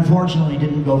that unfortunately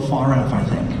didn't go far enough, I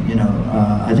think. You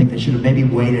know, I think they should have maybe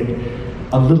waited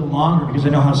a little longer, because I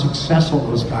know how successful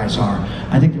those guys are.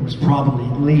 I think there was probably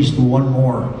at least one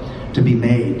more to be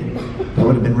made. That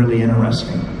would have been really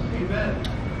interesting.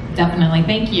 Definitely,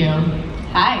 thank you.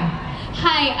 Hi.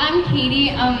 Hi, I'm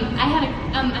Katie. I'm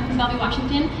from Bellevue,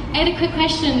 Washington. I had a quick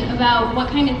question about what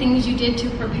kind of things you did to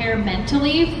prepare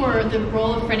mentally for the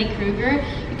role of Freddy Krueger.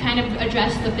 You kind of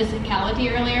addressed the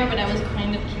physicality earlier, but I was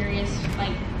kind of curious,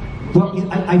 like...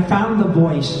 Well, I found the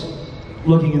voice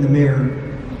looking in the mirror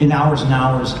in hours and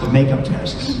hours of makeup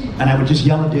tests. And I would just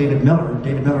yell at David Miller.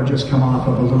 David Miller just come off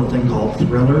of a little thing called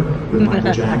Thriller with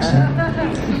Michael Jackson.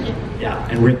 Yeah,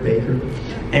 and Rick Baker.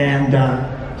 And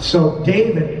so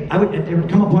David, there would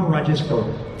come a point where I'd just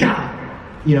go, God!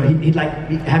 You know, he'd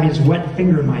have his wet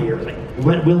finger in my ear, like,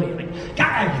 wet willy, like,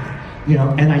 God! You know,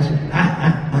 and I said,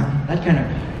 that kind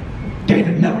of,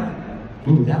 David Miller.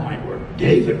 Ooh, that might work.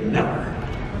 David Miller.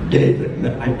 David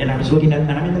Miller. And I was looking at,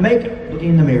 and I'm in the makeup, looking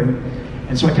in the mirror.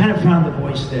 And so I kind of found the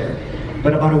voice there.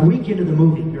 But about a week into the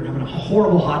movie, we were having a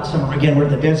horrible hot summer. Again, we're at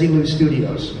the Desilu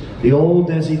Studios, the old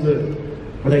Desilu,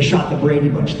 where they shot the Brady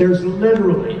Bunch. There's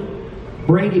literally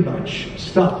Brady Bunch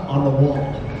stuff on the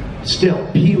wall, still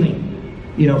peeling,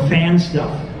 you know, fan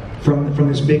stuff from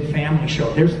this big family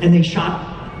show. And they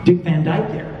shot Dick Van Dyke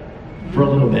there for a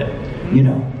little bit, you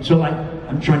know. So like,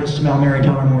 I'm trying to smell Mary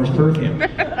Tyler Moore's perfume,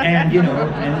 and you know,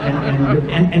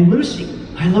 and Lucy.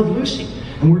 I love Lucy.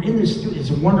 And we're in this studio. It's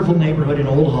a wonderful neighborhood in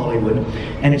Old Hollywood,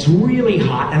 and it's really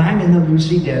hot. And I'm in the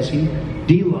Lucy Desi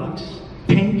Deluxe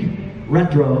pink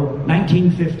retro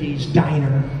 1950s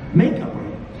diner makeup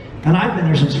room, and I've been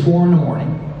there since 4 in the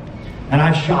morning. And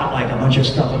I've shot like a bunch of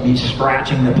stuff of me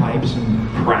scratching the pipes and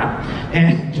crap.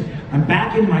 And I'm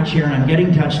back in my chair and I'm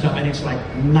getting touched up, and it's like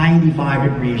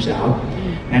 95 degrees out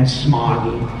and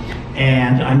smoggy.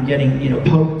 And I'm getting, you know,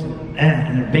 poked,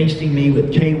 and they're basting me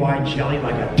with KY jelly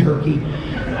like a turkey.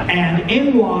 And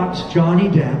in walks Johnny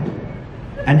Depp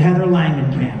and Heather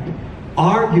Langenkamp,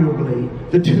 arguably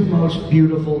the two most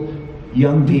beautiful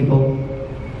young people,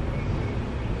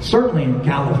 certainly in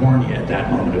California at that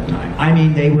moment of time. I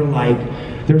mean, they were like,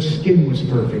 their skin was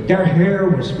perfect, their hair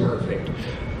was perfect,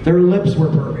 their lips were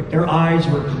perfect, their eyes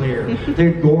were clear,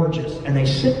 they're gorgeous. And they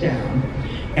sit down,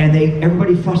 and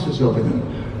everybody fusses over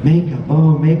them. Makeup,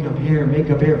 oh, makeup, hair,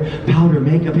 powder,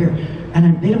 makeup, hair.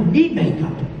 And they don't need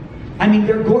makeup. I mean,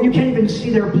 you can't even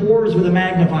see their pores with a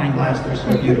magnifying glass. They're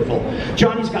so beautiful.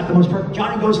 Johnny's got the most perfect,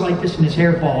 Johnny goes like this and his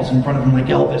hair falls in front of him like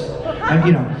Elvis.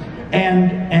 You know.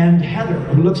 And Heather,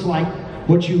 who looks like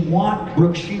what you want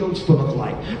Brooke Shields to look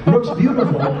like. Brooke's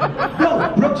beautiful.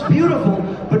 No, Brooke's beautiful,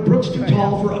 but Brooke's too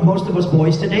tall for most of us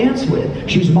boys to dance with.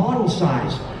 She's model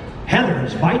size. Heather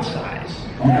is bite size.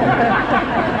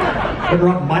 Put her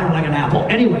up and bite her like an apple.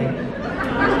 Anyway,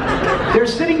 they're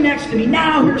sitting next to me.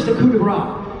 Now here's the coup de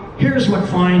grace. Here's what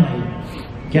finally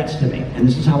gets to me. And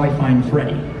this is how I find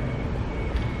Freddy.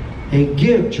 They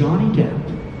give Johnny Depp,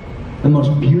 the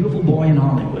most beautiful boy in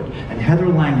Hollywood, and Heather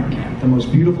Langenkamp, the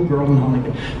most beautiful girl in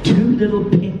Hollywood, 2 little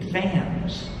pink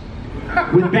fans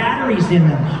with batteries in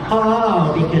them.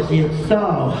 Oh, because it's so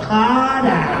hot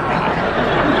out.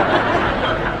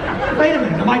 Wait a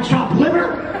minute, am I chopped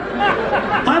liver?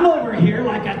 I'm over here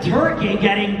like a turkey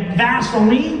getting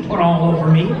Vaseline put all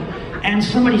over me, and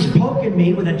somebody's poking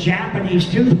me with a Japanese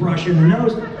toothbrush in the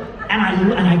nose, and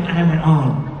I went,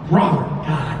 oh, Robert,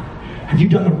 God. Have you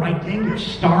done the right thing? You're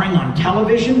starring on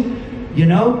television, you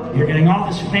know? You're getting all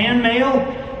this fan mail,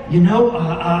 you know?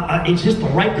 It's just the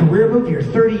right career move. You're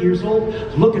 30 years old.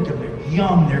 Look at them. They're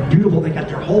young. They're beautiful. They got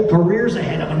their whole careers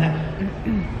ahead of them.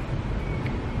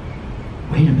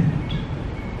 Wait a minute.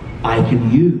 I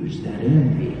can use that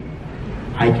envy.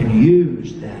 I can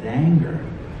use that anger.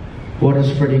 What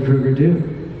does Freddy Krueger do?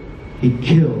 He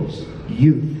kills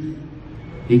youth.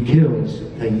 He kills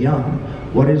the young.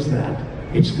 What is that?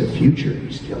 It's the future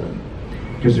he's killing.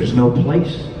 Because there's no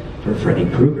place for Freddy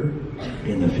Krueger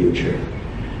in the future.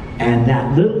 And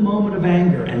that little moment of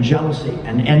anger and jealousy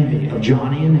and envy of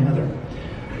Johnny and Heather,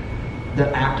 the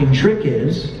acting trick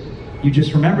is, you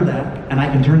just remember that, and I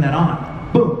can turn that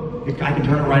on. Boom! I can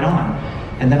turn it right on.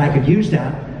 And then I could use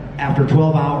that after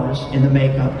 12 hours in the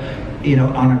makeup, you know,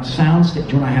 on a sound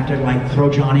stage when I have to like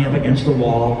throw Johnny up against the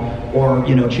wall, or,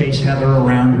 you know, chase Heather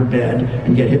around her bed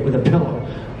and get hit with a pillow.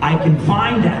 I can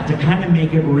find that to kind of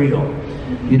make it real.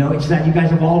 You know, it's that you guys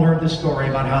have all heard this story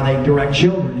about how they direct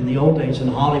children in the old days in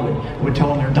Hollywood. They would tell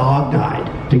them their dog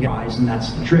died to get eyes, and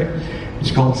that's the trick.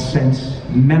 It's called sense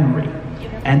memory.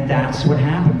 And that's what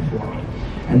happened for me.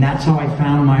 And that's how I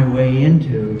found my way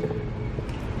into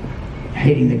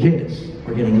hating the kids,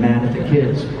 or getting mad at the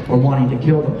kids, or wanting to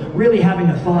kill them. Really having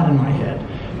a thought in my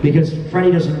head. Because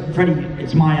Freddy,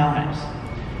 it's my eyes.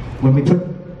 When we put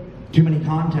too many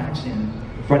contacts in,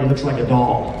 Freddy looks like a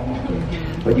doll.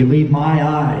 But you leave my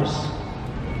eyes,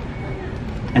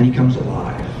 and he comes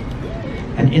alive.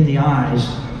 And in the eyes,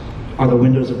 are the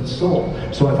windows of the soul.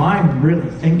 So if I'm really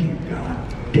thinking, God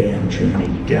damn Johnny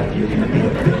Depp, you're going to be a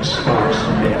big star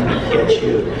someday, I'm going to get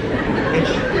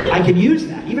you. I can use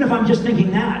that, even if I'm just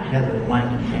thinking that. Heather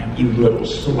Langenkamp, you little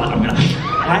slut,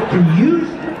 I can use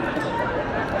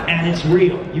that. And it's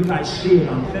real. You guys see it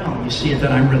on film. You see it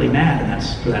that I'm really mad, and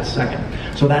that's for that second.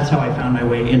 So that's how I found my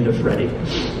way into Freddy.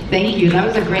 Thank you. That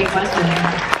was a great question.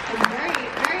 And very,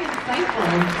 very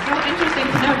insightful. So interesting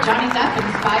to know Johnny Depp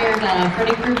inspired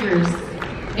Freddy Krueger's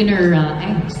inner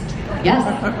angst. Yes.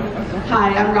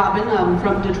 Hi, I'm Robin. I'm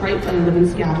from Detroit, but I live in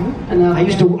Seattle. And I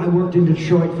worked in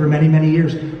Detroit for many, many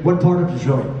years. What part of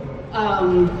Detroit?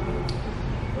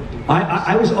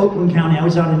 I was Oakland County. I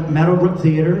was out in Meadowbrook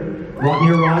Theater,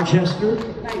 near Rochester.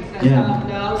 Nice. Yeah.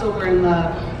 No, I was over in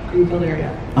the Greenfield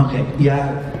area. Okay.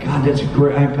 Yeah. God, that's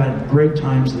great. I've had great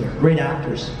times there. Great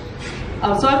actors.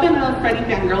 So I've been a Freddy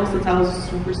fangirl since I was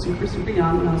super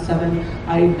young. When I was 7,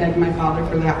 I begged my father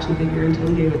for the action figure until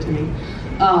he gave it to me.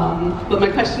 But my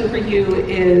question for you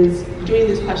is, doing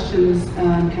these questions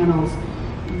and panels,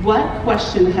 what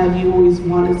question have you always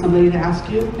wanted somebody to ask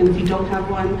you? And if you don't have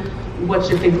one, what's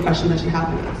your favorite question that you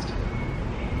haven't asked?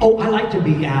 Oh, I like to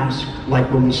be asked, like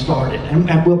when we started,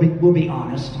 and we'll be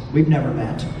honest, we've never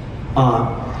met.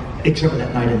 Except for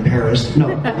that night in Paris. No,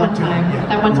 one time. Yeah,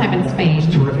 that one time in Spain. It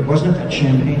was terrific. Wasn't it that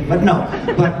champagne? But no,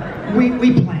 but we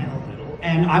plan a little.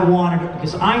 And I wanted it,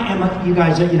 because I am, you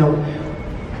guys,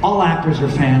 all actors are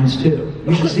fans too.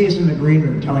 You should see us in the green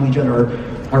room telling each other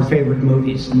our favorite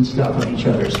movies and stuff of each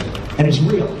other's. And it's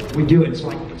real. We do it. It's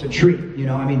like, it's a treat,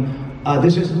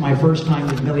 this isn't my first time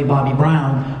with Millie Bobby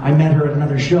Brown. I met her at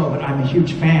another show, but I'm a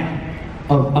huge fan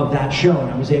of that show,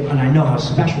 and I know how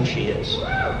special she is.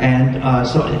 And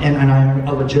and I'm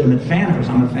a legitimate fan of hers.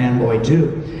 I'm a fanboy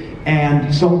too.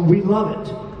 And so we love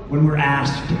it when we're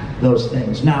asked those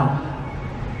things. Now,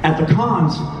 at the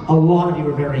cons, a lot of you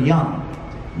are very young,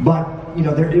 but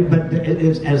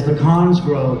as the cons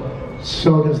grow,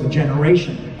 so does the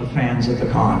generation of fans at the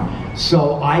con.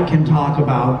 So I can talk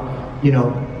about,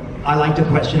 I like to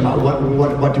question about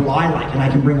what do I like, and I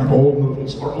can bring up old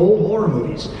movies or old horror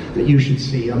movies that you should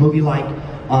see. A movie like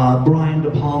Brian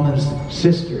De Palma's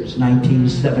Sisters,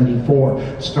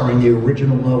 1974, starring the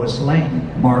original Lois Lane,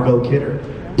 Margot Kidder.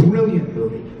 Brilliant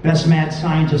movie. Best mad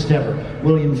scientist ever,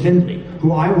 William Findlay,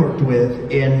 who I worked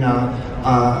with in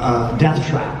Death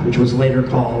Trap, which was later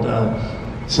called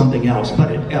something else,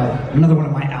 but another one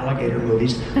of my alligator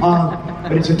movies.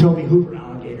 But it's a Tobe Hooper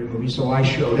alligator movie, so I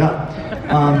showed up.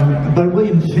 But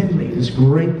William Findlay, this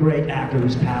great actor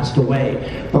who's passed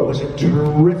away, but was a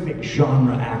terrific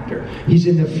genre actor. He's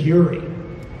in The Fury.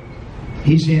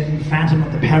 He's in Phantom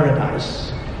of the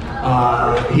Paradise.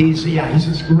 He's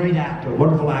this great actor,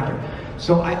 wonderful actor.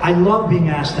 So I love being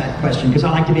asked that question because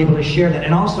I like to be able to share that,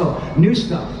 and also new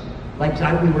stuff. Like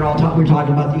we were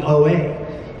talking about the OA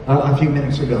a few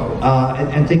minutes ago,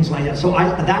 and things like that. So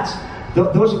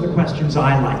those are the questions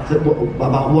I like,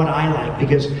 about what I like,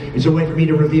 because it's a way for me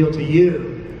to reveal to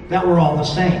you that we're all the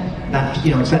same. That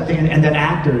it's that thing, and that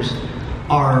actors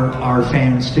are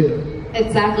fans too.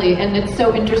 Exactly, and it's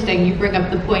so interesting you bring up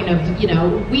the point of,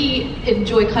 we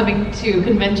enjoy coming to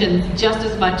conventions just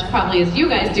as much probably as you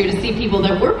guys do to see people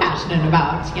that we're passionate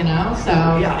about, so.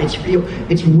 Yeah,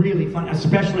 it's really fun,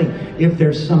 especially if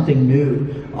there's something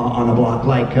new on the block.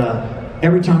 Like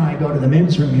every time I go to the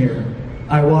men's room here,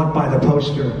 I walk by the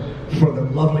poster for the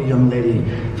lovely young lady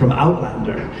from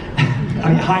Outlander.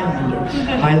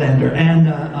 Highlander, and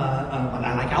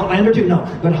I like Outlander too. No,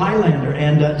 but Highlander,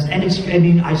 and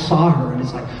I saw her, and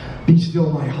it's like, be still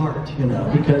my heart,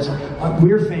 because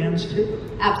we're fans too.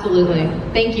 Absolutely.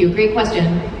 Thank you. Great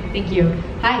question. Thank you.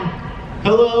 Hi.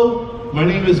 Hello. My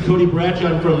name is Cody Bratch.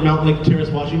 I'm from Mountain Lake Terrace,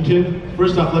 Washington.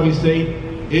 First off, let me say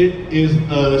it is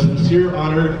a sincere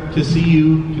honor to see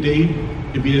you today.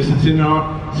 It'd be a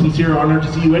sincere honor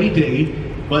to see you any day.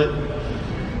 But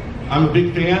I'm a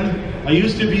big fan. I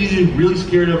used to be really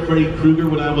scared of Freddy Krueger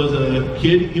when I was a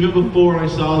kid. Even before I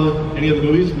saw any of the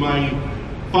movies, my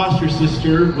foster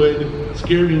sister would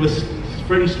scare me with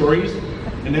Freddy stories.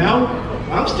 And now,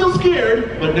 I'm still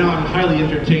scared, but now I'm highly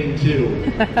entertained too.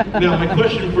 Now, my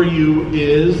question for you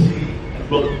is,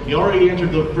 well, you already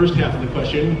answered the first half of the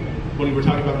question when you were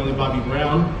talking about Millie Bobby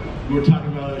Brown. You were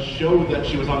talking about a show that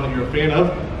she was on that you're a fan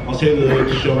of. I'll say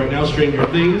the show right now, Stranger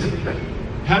Things.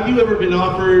 Have you ever been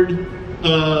offered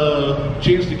a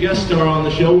chance to guest star on the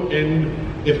show,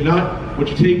 and if not, would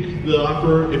you take the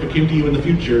offer if it came to you in the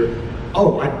future?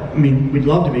 Oh, I mean, we'd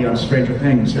love to be on Stranger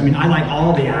Things. I mean, I like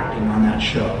all the acting on that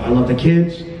show. I love the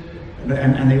kids,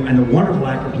 and the wonderful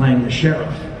actor playing the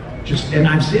sheriff. And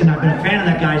I've been a fan of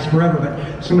that guy forever,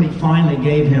 but somebody finally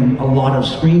gave him a lot of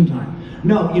screen time.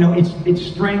 No, it's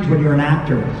strange when you're an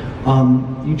actor.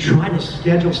 You try to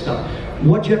schedule stuff.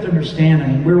 What you have to understand, I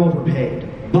mean, we're overpaid.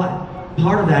 But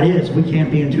part of that is we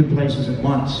can't be in two places at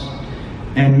once.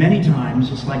 And many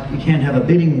times it's like you can't have a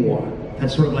bidding war.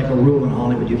 That's sort of like a rule in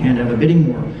Hollywood. You can't have a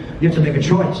bidding war. You have to make a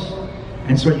choice.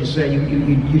 And so you say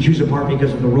you choose a part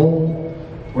because of the role,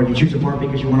 or you choose a part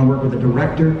because you want to work with a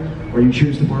director, or you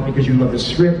choose the part because you love the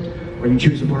script, or you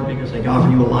choose the part because they offer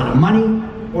you a lot of money,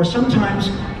 or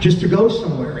sometimes just to go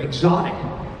somewhere exotic.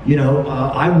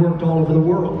 I've worked all over the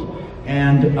world,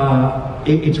 and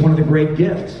it's one of the great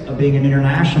gifts of being an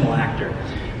international actor.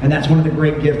 And that's one of the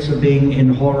great gifts of being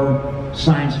in horror,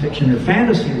 science fiction, or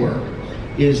fantasy work,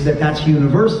 is that that's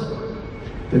universal.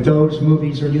 That those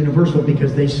movies are universal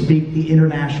because they speak the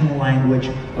international language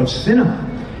of cinema.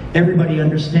 Everybody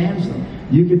understands them.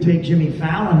 You could take Jimmy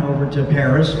Fallon over to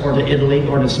Paris or to Italy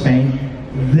or to Spain.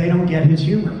 They don't get his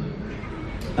humor.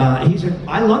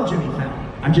 I love Jimmy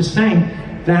Fallon. I'm just saying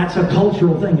that's a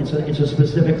cultural thing. It's a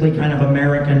specifically kind of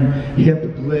American,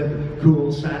 hip, glib,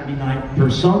 cool Saturday night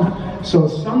persona. So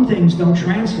some things don't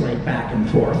translate back and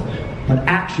forth. But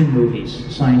action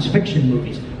movies, science fiction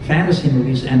movies, fantasy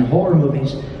movies, and horror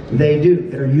movies, they do.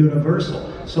 They're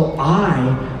universal. So I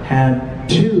had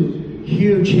 2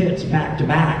 huge hits back to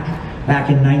back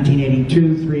in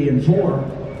 1982, 3, and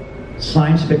 4,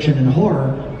 science fiction and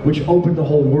horror, which opened the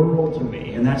whole world to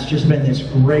me. And that's just been this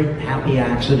great happy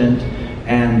accident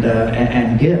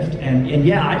and gift. And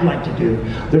yeah, I'd like to do.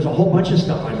 There's a whole bunch of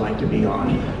stuff I'd like to be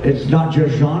on. It's not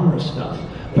just genre stuff.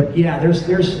 But yeah,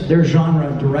 there's genre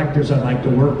of directors I'd like to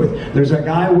work with. There's a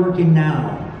guy working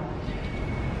now.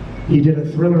 He did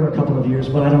a thriller a couple of years,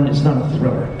 but it's not a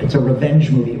thriller. It's a revenge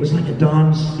movie. It was like a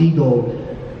Don Siegel,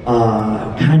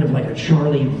 kind of like a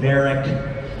Charlie Varick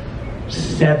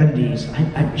 70s.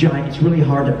 It's really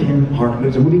hard to pinpoint.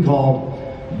 It's a movie called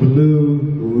Blue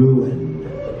Ruin.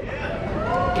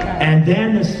 And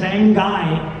then the same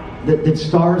guy that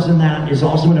stars in that is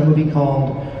also in a movie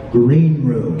called Green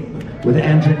Room with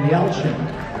Anton Yelchin.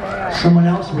 Someone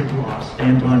else we've lost,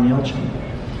 Anton Yelchin.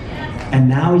 And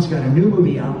now he's got a new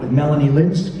movie out with Melanie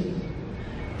Linsky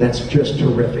that's just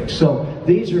terrific. So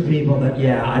these are people that,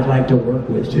 yeah, I'd like to work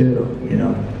with too,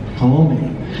 call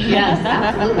me. Yes,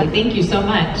 absolutely. Thank you so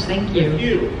much. Thank you. Thank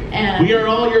you. And we are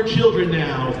all your children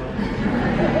now.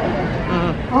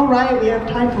 All right, we have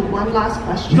time for one last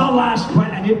question. The last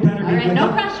question, and it better be all right, good.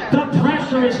 no pressure. The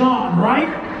pressure is on, right?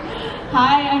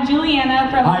 Hi, I'm Juliana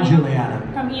from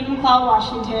Enenklaw,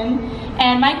 Washington.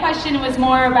 And my question was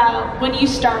more about when you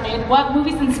started, what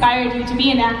movies inspired you to be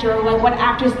an actor, or what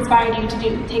actors inspired you to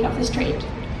take up this trade?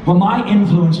 Well, my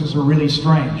influences are really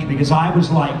strange because I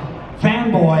was like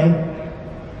fanboy,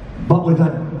 but with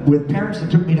parents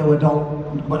that took me to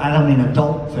adult, but I don't mean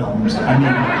adult films, I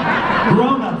mean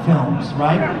grown-up films,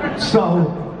 right?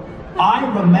 So I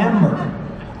remember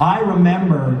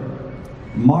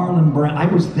Marlon Brando. I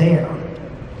was there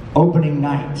opening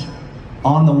night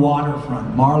on the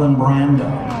waterfront, Marlon Brando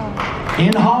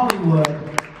in Hollywood,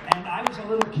 and I was a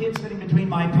little kid sitting between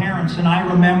my parents, and I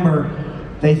remember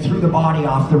they threw the body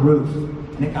off the roof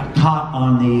and it got caught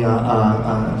on the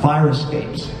fire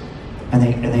escapes, and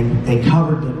they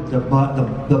covered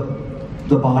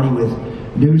the body with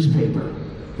newspaper.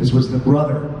 This was the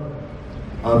brother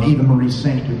of Eva Marie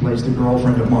Saint, who plays the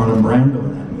girlfriend of Marlon Brando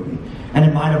in that movie. And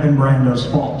it might have been Brando's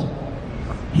fault.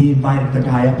 He invited the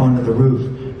guy up onto the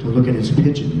roof to look at his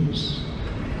pigeons.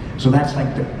 So that's like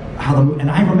and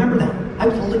I remember that. I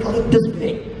was like this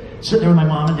big, sitting there with my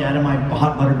mom and dad and my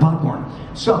hot buttered popcorn.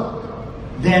 So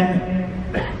then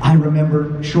I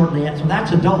remember shortly after, so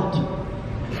that's adult.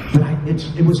 But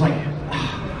it was like,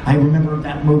 I remember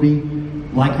that movie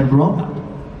like a grown-up.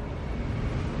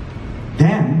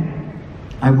 Then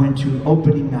I went to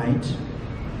opening night,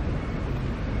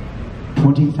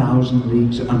 20,000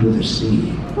 Leagues Under the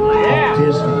Sea. Yeah.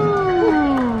 Disney.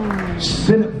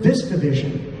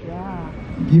 VistaVision.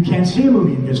 You can't see a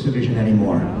movie in VistaVision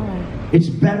anymore. It's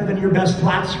better than your best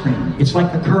flat screen. It's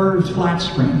like the curved flat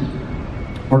screen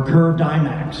or curved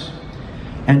IMAX.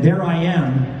 And there I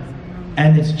am,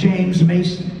 and it's James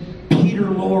Mason, Peter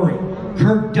Lorre,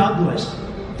 Kirk Douglas,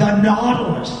 the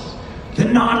Nautilus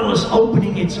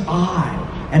opening its eye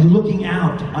and looking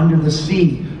out under the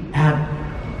sea at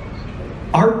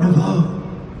Art Nouveau,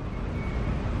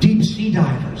 deep sea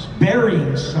divers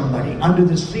burying somebody under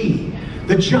the sea.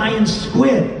 The giant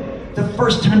squid, the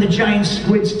first time the giant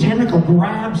squid's tentacle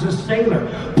grabs a sailor,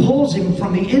 pulls him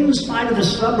from the inside of the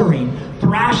submarine,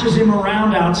 thrashes him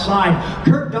around outside.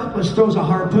 Kirk Douglas throws a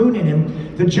harpoon in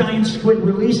him. The giant squid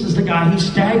releases the guy. He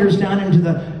staggers down into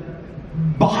the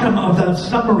bottom of the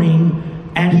submarine,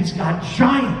 and he's got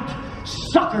giant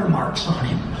sucker marks on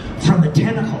him from the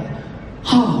tentacle.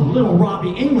 Oh, little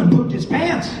Robbie Englund pooped his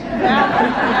pants.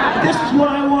 This is what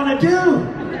I want to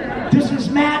do. This is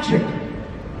magic.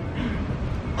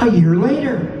 A year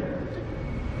later,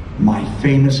 my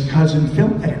famous cousin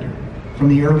film editor from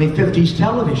the early 50s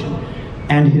television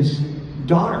and his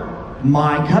daughter,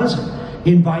 my cousin,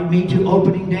 invite me to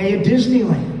opening day at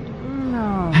Disneyland.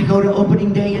 I go to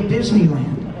opening day at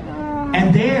Disneyland,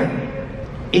 and there,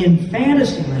 in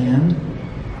Fantasyland,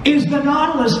 is the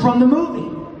Nautilus from the movie.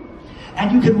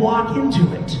 And you can walk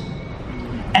into it.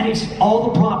 And it's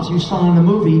all the props you saw in the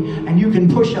movie, and you can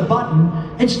push a button.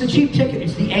 It's the cheap ticket.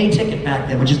 It's the A ticket back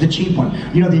then, which is the cheap one.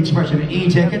 You know the expression, an E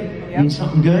ticket means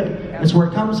something good? That's where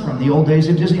it comes from, the old days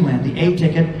of Disneyland. The A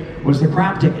ticket was the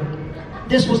crap ticket.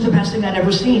 This was the best thing I'd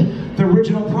ever seen. The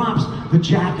original props, the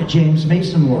jacket James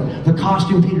Mason wore, the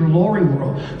costume Peter Lorre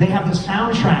wore. They have the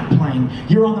soundtrack playing.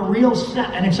 You're on the real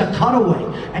set, and it's a cutaway.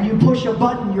 And you push a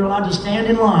button, you're allowed to stand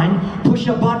in line, push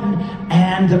a button,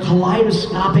 and the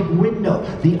kaleidoscopic window,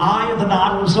 the eye of the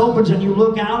Nautilus opens, and you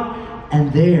look out,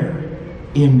 and there,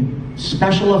 in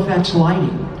special effects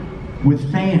lighting, with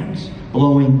fans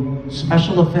blowing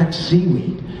special effects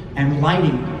seaweed, and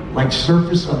lighting like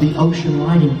surface of the ocean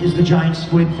lighting, is the giant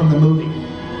squid from the movie.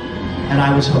 And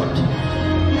I was hooked.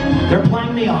 They're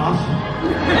playing me off.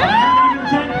 I haven't even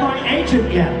thanked my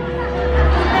agent yet.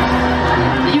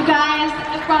 You guys,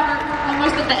 Robert, we're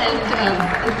almost at the end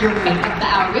of your week, of the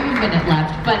hour. We have a minute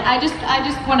left, but I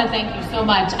just want to thank you so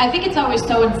much. I think it's always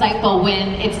so insightful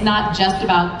when it's not just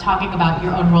about talking about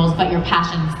your own roles, but your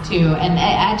passions too. And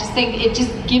I just think it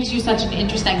just gives you such an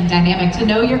interesting dynamic to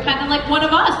know you're kind of like one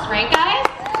of us, right, guys?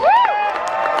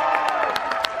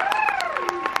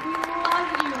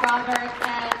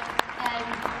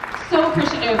 So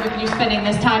appreciative of you spending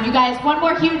this time. You guys, one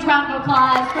more huge round of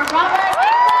applause for Robert.